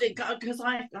 I'm nodding because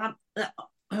I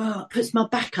puts my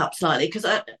back up slightly because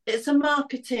it's a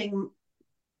marketing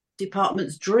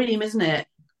department's dream, isn't it?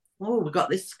 Oh, we've got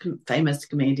this famous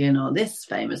comedian or this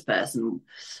famous person.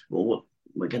 Well,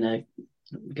 we're gonna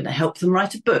help them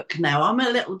write a book. Now, I'm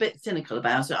a little bit cynical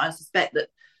about it. I suspect that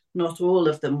not all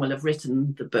of them will have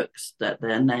written the books that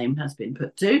their name has been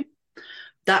put to.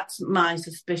 That's my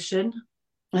suspicion.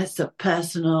 It's a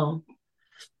personal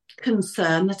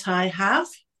concern that I have.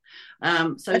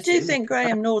 So I do think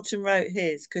Graham Norton wrote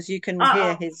his because you can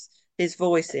hear his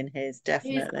voice in his,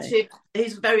 definitely.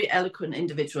 He's a very eloquent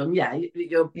individual, and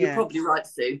you're probably right,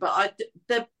 Sue. But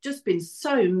there've just been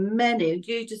so many, and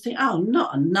you just think, oh,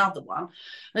 not another one,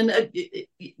 and it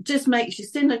just makes you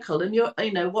cynical.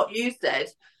 And what you said,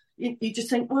 you just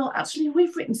think, well, actually,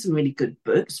 we've written some really good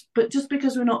books, but just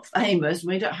because we're not famous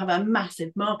and we don't have a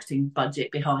massive marketing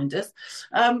budget behind us,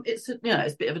 it's a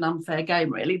bit of an unfair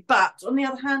game, really. But on the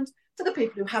other hand, for the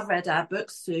people who have read our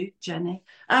books, Sue, Jennie,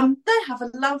 they have a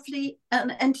lovely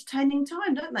and entertaining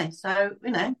time, don't they? So,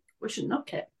 we shouldn't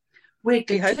knock it. We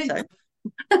hope so.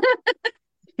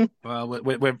 Well,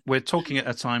 we're talking at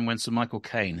a time when Sir Michael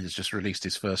Caine has just released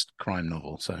his first crime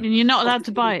novel, so and you're not allowed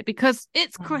to buy it because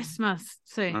it's Christmas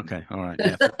soon. Okay, all right.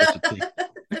 Yeah,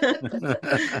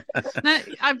 no,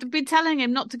 I've been telling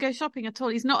him not to go shopping at all.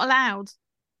 He's not allowed.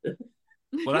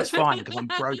 Well, that's fine because I'm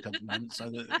broke at the moment, so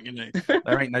that,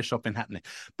 there ain't no shopping happening.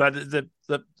 But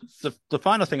the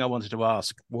final thing I wanted to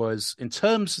ask was, in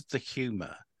terms of the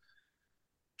humour,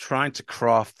 trying to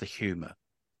craft the humour.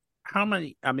 How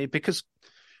many? I mean, because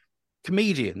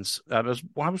comedians, I was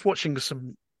watching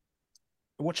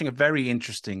a very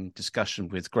interesting discussion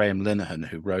with Graham Linehan,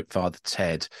 who wrote Father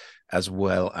Ted, as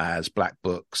well as Black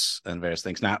Books and various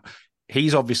things. Now,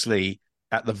 he's obviously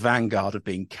at the vanguard of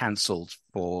being cancelled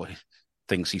for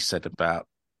things he said about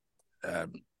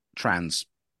trans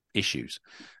issues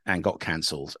and got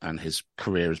cancelled, and his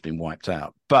career has been wiped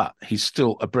out. But he's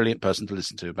still a brilliant person to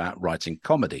listen to about writing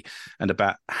comedy and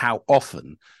about how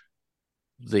often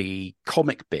the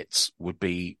comic bits would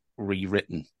be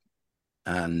rewritten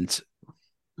and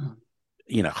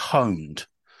honed.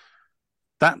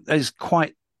 That is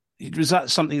quite. Is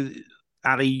that something,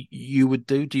 Ali, you would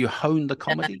do? Do you hone the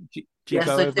comedy? Do you yes,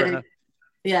 go I over do.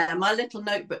 Yeah, my little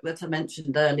notebook that I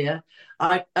mentioned earlier,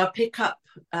 I pick up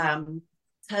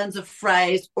turns of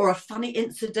phrase or a funny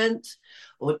incident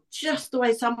or just the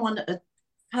way someone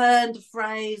turned a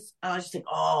phrase, and I just think,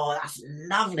 oh, that's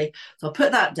lovely. So I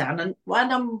put that down, and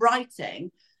when I'm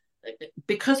writing,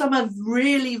 because I'm a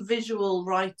really visual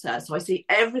writer, so I see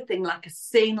everything like a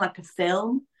scene, like a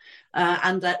film,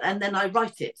 and then I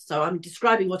write it. So I'm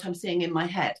describing what I'm seeing in my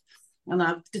head. And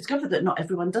I've discovered that not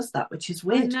everyone does that, which is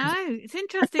weird. No, it's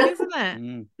interesting, isn't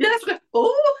it? Yes.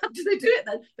 Oh, how do they do it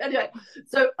then? But anyway,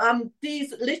 so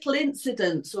these little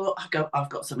incidents, or I've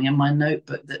got something in my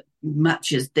notebook that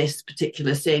matches this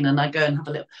particular scene, and I go and have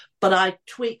a little. But I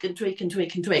tweak and tweak and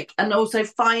tweak and tweak, and also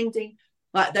finding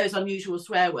like those unusual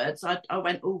swear words. I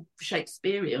went all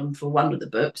Shakespearean for one of the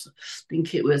books. I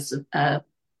think it was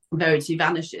Verity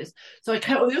Vanishes. So I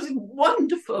came up with these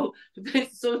wonderful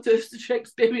sort of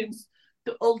Shakespearean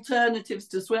alternatives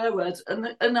to swear words,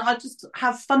 and I just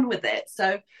have fun with it.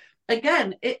 So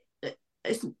again,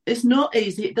 it's not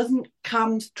easy. It doesn't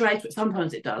come straight.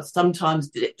 Sometimes it does. Sometimes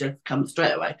it just comes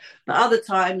straight away. But other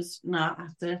times, no, I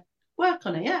have to work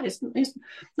on it. Yeah, it's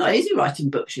not easy writing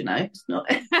books. It's not.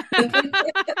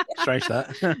 Strange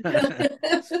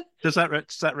that. Does that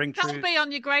ring true? That'll be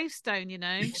on your gravestone.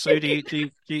 So do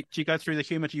you go through the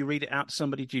humour? Do you read it out to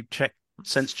somebody? Do you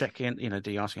sense check in?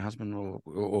 Do you ask your husband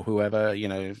or whoever?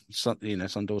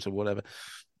 Son, daughter, whatever.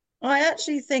 I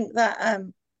actually think that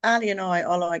Ali and I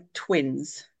are like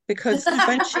twins, because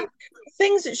when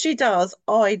things that she does,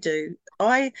 I do.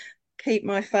 I keep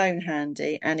my phone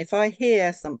handy, and if I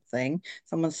hear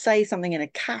someone say something in a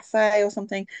cafe or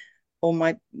something, or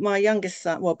my youngest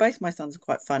son, well, both my sons are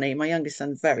quite funny. My youngest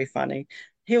son's very funny.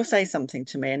 He'll say something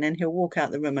to me, and then he'll walk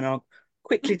out the room, and I'll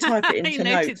quickly type it into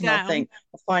notes, and I'll think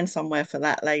I'll find somewhere for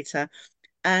that later.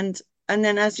 And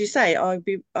then, as you say,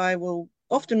 I will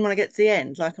often, when I get to the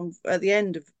end, like I'm at the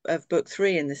end of book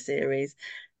 3 in the series,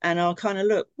 and I'll kind of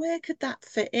look, where could that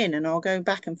fit in? And I'll go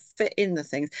back and fit in the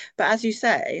things. But as you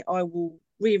say, I will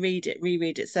reread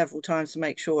it several times to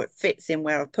make sure it fits in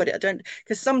where I've put it. I don't,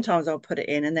 because sometimes I'll put it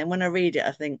in, and then when I read it,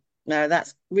 I think, no,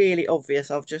 that's really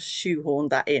obvious. I've just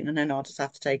shoehorned that in, and then I'll just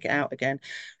have to take it out again.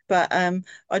 But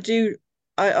I do,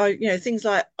 things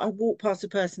like I walk past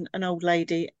an old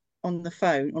lady on the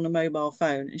phone, on a mobile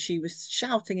phone, and she was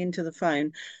shouting into the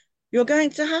phone, "You're going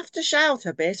to have to shout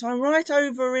a bit. I'm right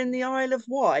over in the Isle of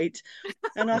Wight."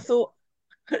 And I thought,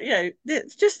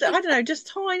 it's just, I don't know,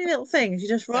 just tiny little things. You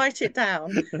just write it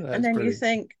down, and then you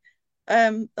think,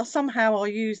 somehow I'll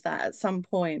use that at some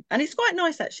point. And it's quite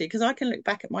nice, actually, because I can look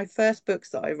back at my first books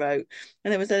that I wrote,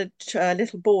 and there was a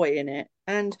little boy in it,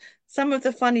 and some of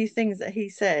the funny things that he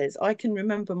says, I can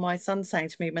remember my son saying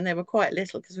to me when they were quite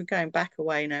little, because we're going back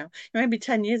away now. Maybe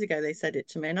 10 years ago they said it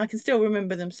to me, and I can still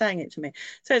remember them saying it to me.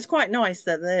 So it's quite nice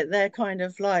that they're kind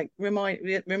of like,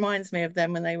 it reminds me of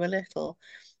them when they were little.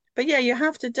 But yeah, you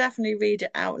have to definitely read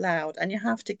it out loud, and you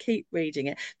have to keep reading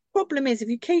it. Problem is, if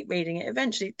you keep reading it,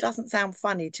 eventually it doesn't sound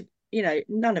funny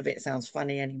none of it sounds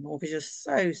funny anymore, because you're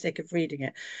so sick of reading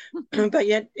it. But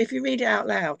yet, if you read it out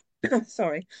loud,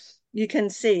 sorry, you can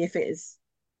see if it is,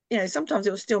 sometimes it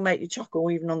will still make you chuckle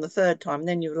even on the third time. And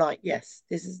then you're like, yes,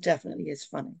 this is definitely is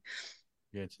funny.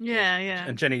 Good. Yeah.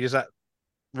 And Jennie, does that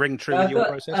ring true with your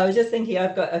process? I was just thinking,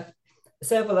 I've got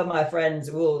several of my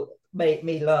friends will make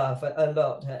me laugh a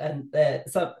lot, and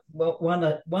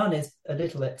one is a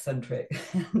little eccentric.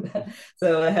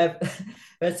 So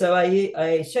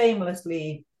I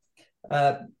shamelessly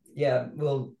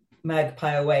will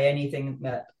magpie away anything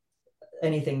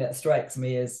that strikes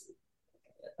me as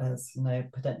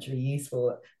potentially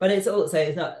useful. But it's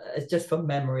just from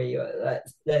memory, or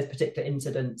there's particular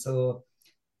incidents or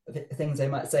things they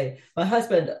might say. My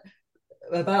husband,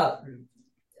 I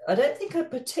don't think I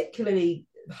particularly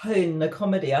hone the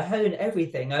comedy. I hone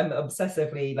everything. I'm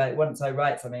obsessively, like, once I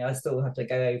write something, I still have to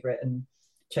go over it and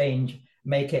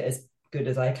make it as good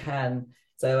as I can.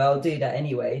 So I'll do that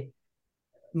anyway.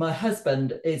 My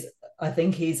husband is, I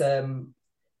think he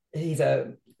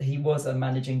was a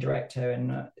managing director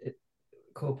and a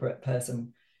corporate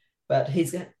person, but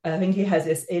I think he has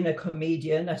this inner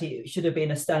comedian that he should have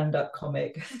been a stand-up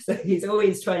comic. So he's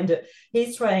always trying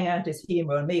out his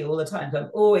humor on me all the time. So I'm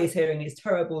always hearing these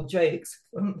terrible jokes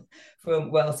from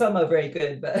well, some are very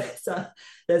good, but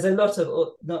there's a lot of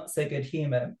not so good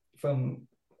humor from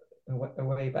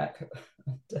way back.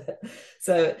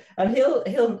 So, and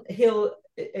he'll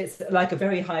it's like a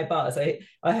very high bar. So it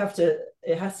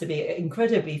has to be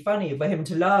incredibly funny for him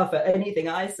to laugh at anything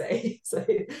I say. So,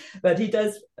 but he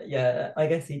does, I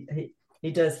guess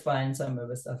he does find some of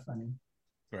the stuff funny.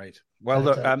 Great. Well,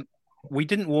 look, we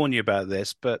didn't warn you about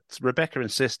this, but Rebecca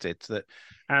insisted that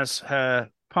as her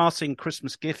parting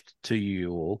Christmas gift to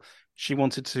you all, she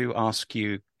wanted to ask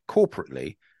you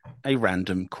corporately a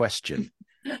random question,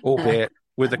 albeit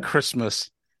with a Christmas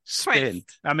spin.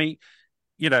 I mean,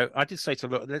 I did say to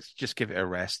look, let's just give it a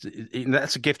rest.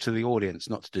 That's a gift to the audience,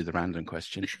 not to do the random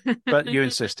question. But you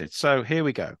insisted. So here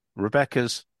we go.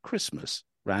 Rebecca's Christmas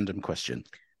random question.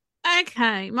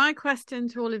 Okay, my question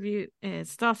to all of you is,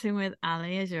 starting with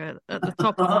Ali, as you're at the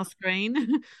top of our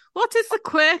screen. What is the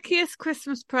quirkiest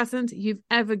Christmas present you've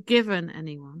ever given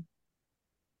anyone?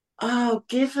 Oh,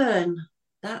 given.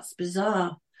 That's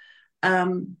bizarre.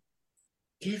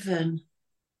 Given.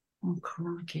 Oh,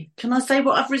 crikey. Can I say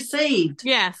what I've received?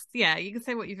 Yes, yeah, you can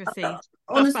say what you've received.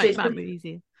 Honestly, that might be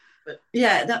easier.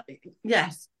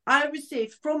 Yes, I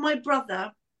received from my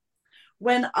brother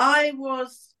when I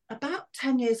was about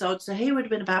 10 years old, so he would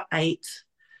have been about 8,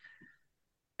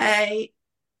 a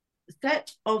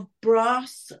set of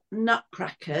brass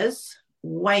nutcrackers,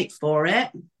 wait for it,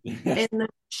 in the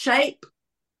shape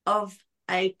of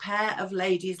a pair of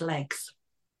ladies' legs.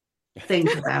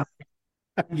 Think about it.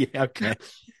 Yeah, okay.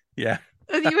 Yeah.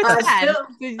 And you were I've 10, still,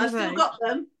 did you I've say? still got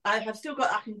them. I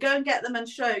can go and get them and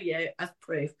show you as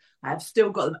proof. I have still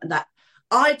got them. And that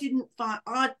I didn't find,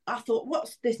 I thought,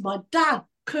 what's this? My dad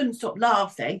couldn't stop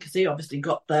laughing because he obviously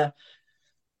got the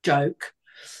joke,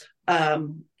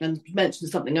 and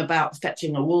mentioned something about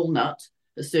fetching a walnut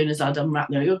as soon as I'd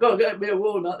unwrapped them. You've got to get me a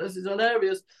walnut. This is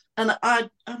hilarious. And I'm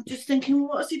just thinking,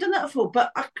 what has he done that for?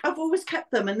 But I've always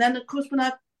kept them. And then, of course, when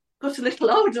I got a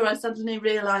little older, I suddenly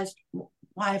realised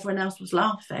why everyone else was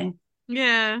laughing.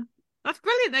 Yeah. That's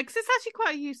brilliant, though, because it's actually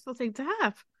quite a useful thing to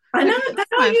have. I know, they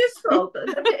are useful, but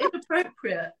they're a bit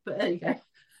inappropriate. But there you go.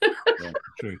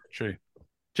 Yeah, true.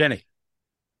 Jenny?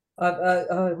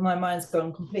 My mind's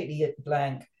gone completely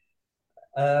blank.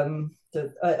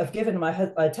 I've given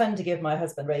I tend to give my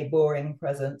husband very boring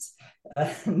presents,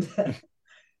 and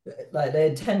like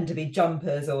they tend to be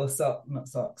jumpers or not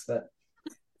socks, but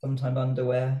sometimes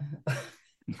underwear.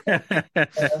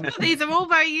 These are all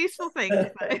very useful things,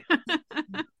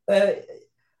 though.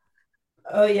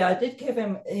 Oh yeah, I did give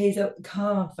him. He's a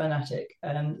car fanatic,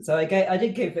 and so I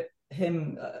did give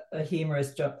him a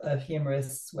humorous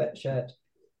sweatshirt,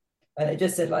 and it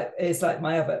just said like it's like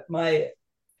my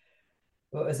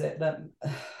what was it that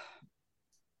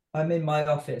I'm in my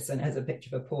office and it has a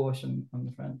picture of a Porsche on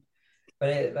the front, but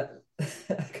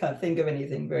I can't think of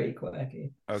anything very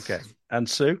quirky. Okay, and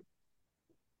Sue?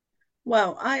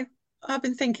 Well, I've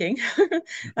been thinking,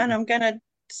 and I'm going to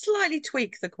slightly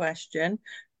tweak the question,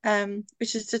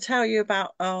 which is to tell you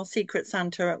about our Secret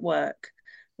Santa at work,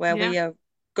 where we have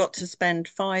got to spend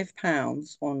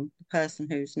 £5 on the person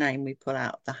whose name we pull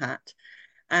out of the hat.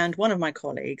 And one of my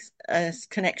colleagues has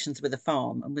connections with a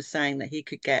farm and was saying that he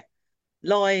could get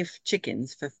live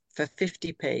chickens for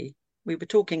 50p. We were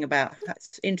talking about,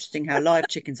 it's interesting how live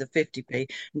chickens are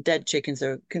 50p and dead chickens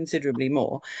are considerably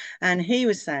more. And he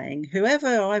was saying,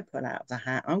 whoever I pull out of the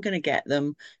hat, I'm going to get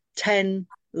them 10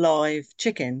 live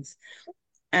chickens.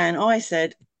 And I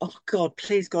said, oh God,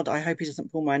 please God, I hope he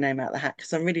doesn't pull my name out of the hat,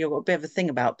 because I've got a bit of a thing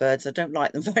about birds. I don't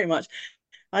like them very much.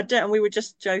 We were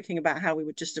just joking about how we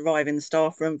would just arrive in the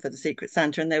staff room for the Secret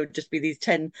Santa and there would just be these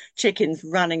 10 chickens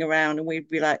running around and we'd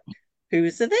be like,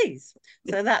 whose are these?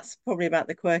 So that's probably about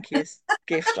the quirkiest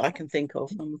gift I can think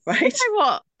of, I'm afraid. You know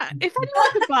what? If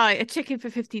anyone could buy a chicken for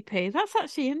 50p, that's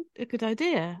actually a good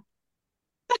idea.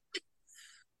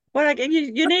 Well,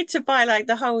 you need to buy like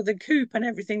the coop and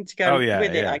everything to go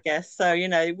with it, I guess. So,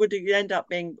 it would end up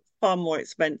being far more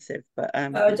expensive. But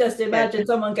just imagine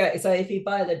someone so if you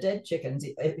buy the dead chickens,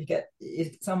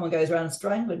 if someone goes around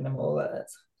strangling them all,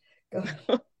 that's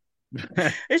God.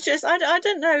 It's just I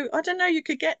don't know. You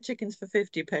could get chickens for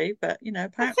 50p, but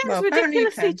it seems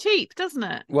ridiculously cheap, doesn't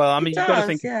it? Well, I mean, you've got to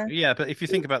think. Yeah, but if you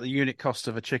think about the unit cost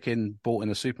of a chicken bought in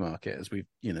a supermarket, as we've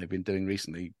been doing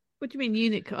recently. What do you mean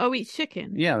unit? Oh, each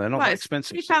chicken? Yeah, they're not that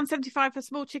expensive. £3.75 for a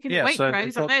small chicken at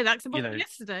Waitrose. I know that's about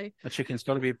yesterday. A chicken's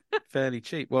got to be fairly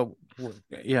cheap. Well,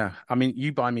 yeah. I mean,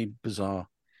 you buy me bizarre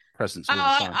presents all the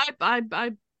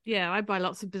time. I buy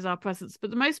lots of bizarre presents, but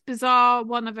the most bizarre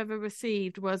one I've ever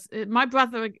received was my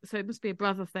brother. So it must be a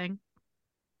brother thing,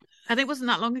 and it wasn't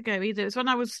that long ago either. It was when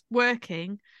I was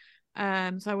working, so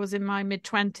I was in my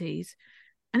mid-20s,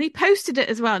 and he posted it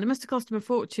as well. And it must have cost him a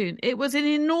fortune. It was an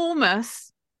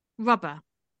enormous rubber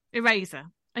eraser,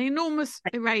 an enormous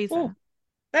eraser. Oh,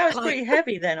 that was pretty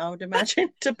heavy then, I would imagine,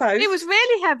 to post. It was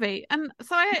really heavy, and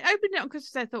so I opened it on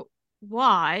Christmas Day. I thought,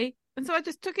 why? And so I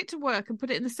just took it to work and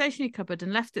put it in the stationery cupboard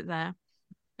and left it there.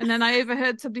 And then I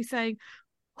overheard somebody saying,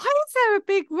 why is there a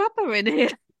big rubber in here?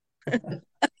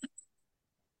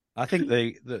 I think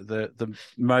the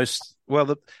most,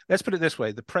 let's put it this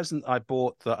way. The present I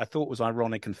bought that I thought was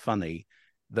ironic and funny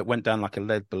that went down like a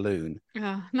lead balloon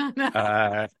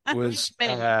was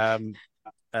a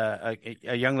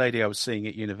young lady I was seeing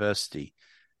at university.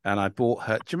 And I bought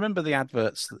her, do you remember the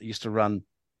adverts that used to run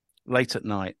late at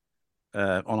night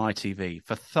on ITV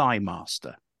for Thigh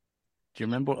Master? Do you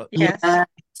remember? Yes.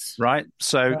 Right.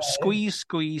 So squeeze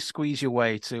your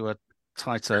way to a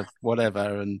tighter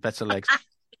whatever and better legs.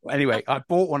 Anyway, I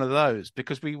bought one of those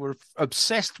because we were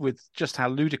obsessed with just how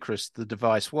ludicrous the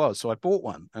device was. So I bought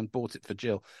one and bought it for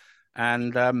Jill,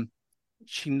 and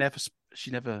she never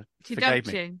forgave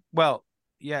me. You? Well,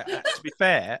 yeah. To be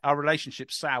fair, our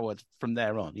relationship soured from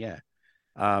there on. Yeah.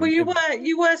 Well,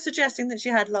 you were suggesting that she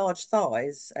had large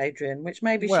thighs, Adrian, which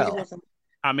maybe she Well, wasn't.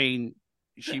 I mean,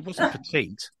 she wasn't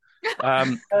petite.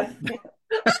 I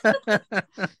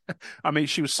mean,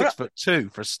 she was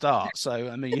 6'2" for a start. So,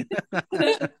 I mean,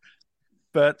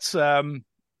 but so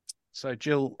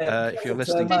Jill, if you're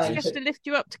listening, Did she have to lift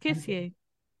you up to kiss you?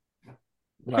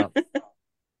 well,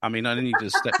 I mean, I need a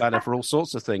step ladder for all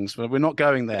sorts of things, but we're not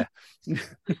going there.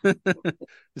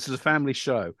 This is a family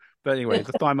show. But anyway,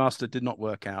 the Thigh Master did not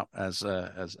work out as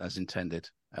intended.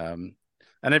 And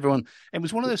everyone, it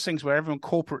was one of those things where everyone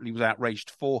corporately was outraged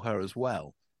for her as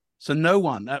well. So no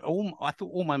one, I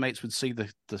thought all my mates would see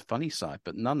the funny side,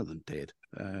 but none of them did.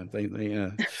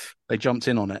 They jumped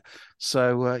in on it.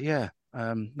 So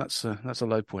that's a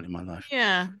low point in my life.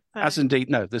 Yeah. As indeed,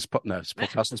 this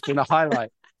podcast has been a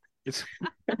highlight. It's,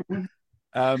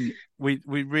 we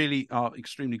really are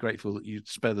extremely grateful that you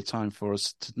spare the time for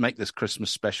us to make this Christmas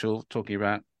special, talking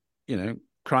about,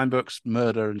 crime books,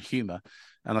 murder, and humour.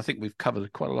 And I think we've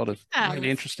covered quite a lot of really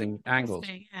interesting angles.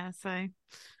 Yeah,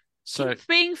 so keep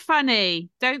being funny.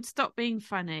 Don't stop being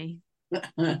funny.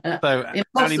 So,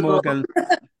 Annie Morgan,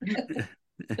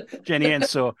 Jennie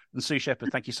Ensor, and Sue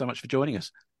Shepherd, thank you so much for joining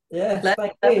us. Yeah,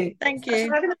 thank you. Thank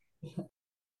you.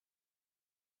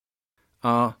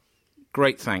 Our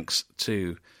great thanks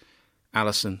to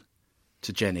Alison,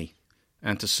 to Jennie,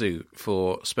 and to Sue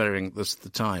for sparing us the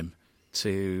time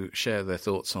to share their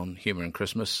thoughts on humour and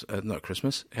Christmas,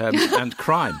 and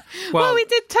crime. Well, we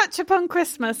did touch upon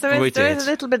Christmas. There is a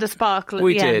little bit of sparkle at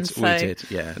the end. We did.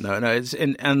 Yeah, no,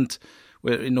 and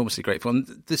we're enormously grateful.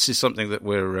 And this is something that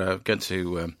we're going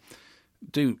to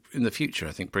do in the future,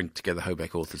 I think, bring together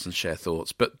Hobeck authors and share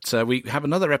thoughts. But we have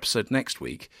another episode next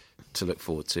week to look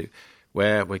forward to,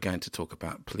 where we're going to talk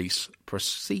about police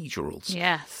procedurals.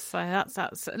 Yes, so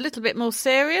that's a little bit more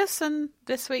serious than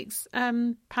this week's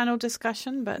panel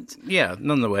discussion, but... Yeah,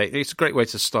 nonetheless, it's a great way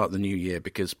to start the new year,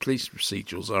 because police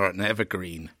procedurals are an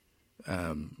evergreen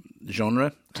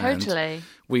genre. Totally. And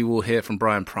we will hear from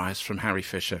Brian Price, from Harry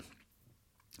Fisher,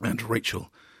 and Rachel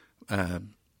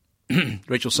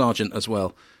Sargent as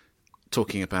well,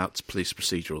 talking about police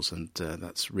procedurals, and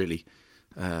that's really...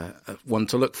 one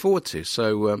to look forward to.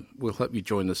 So we'll hope you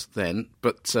join us then.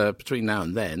 But between now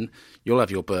and then, you'll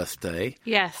have your birthday.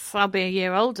 Yes, I'll be a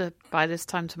year older by this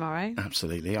time tomorrow.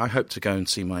 Absolutely. I hope to go and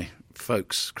see my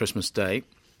folks Christmas Day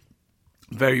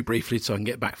very briefly, so I can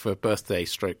get back for birthday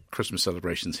 / Christmas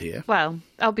celebrations here. Well,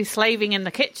 I'll be slaving in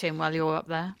the kitchen while you're up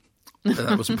there.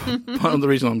 That was part of the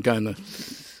reason I'm going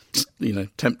to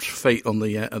tempt fate on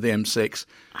the M6.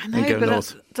 I know, and go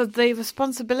north. The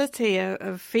responsibility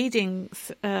of feeding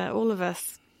all of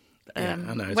us I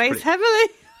know, weighs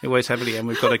heavily. It weighs heavily, and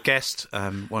we've got a guest,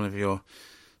 one of your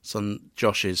son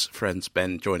Josh's friends,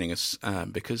 Ben, joining us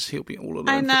because he'll be all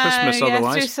alone for Christmas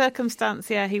otherwise. Through circumstance,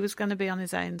 he was going to be on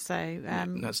his own, so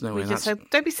that's no way. Said,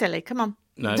 don't be silly, come on.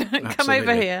 No, come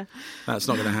over here. That's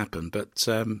not going to happen, but...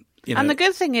 and the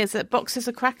good thing is that boxes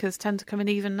of crackers tend to come in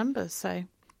even numbers, so...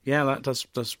 Yeah, that does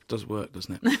work,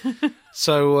 doesn't it?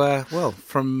 So,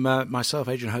 from myself,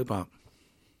 Adrian Hobart.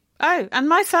 Oh, and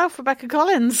myself, Rebecca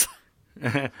Collins.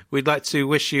 We'd like to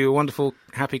wish you a wonderful,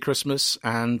 happy Christmas,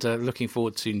 and looking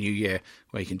forward to New Year,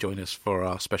 where you can join us for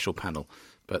our special panel.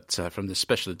 But from this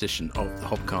special edition of the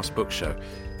Hobcast Book Show,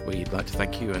 we'd like to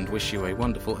thank you and wish you a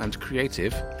wonderful and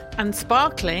creative... and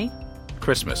sparkly...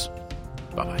 Christmas.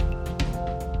 Bye-bye.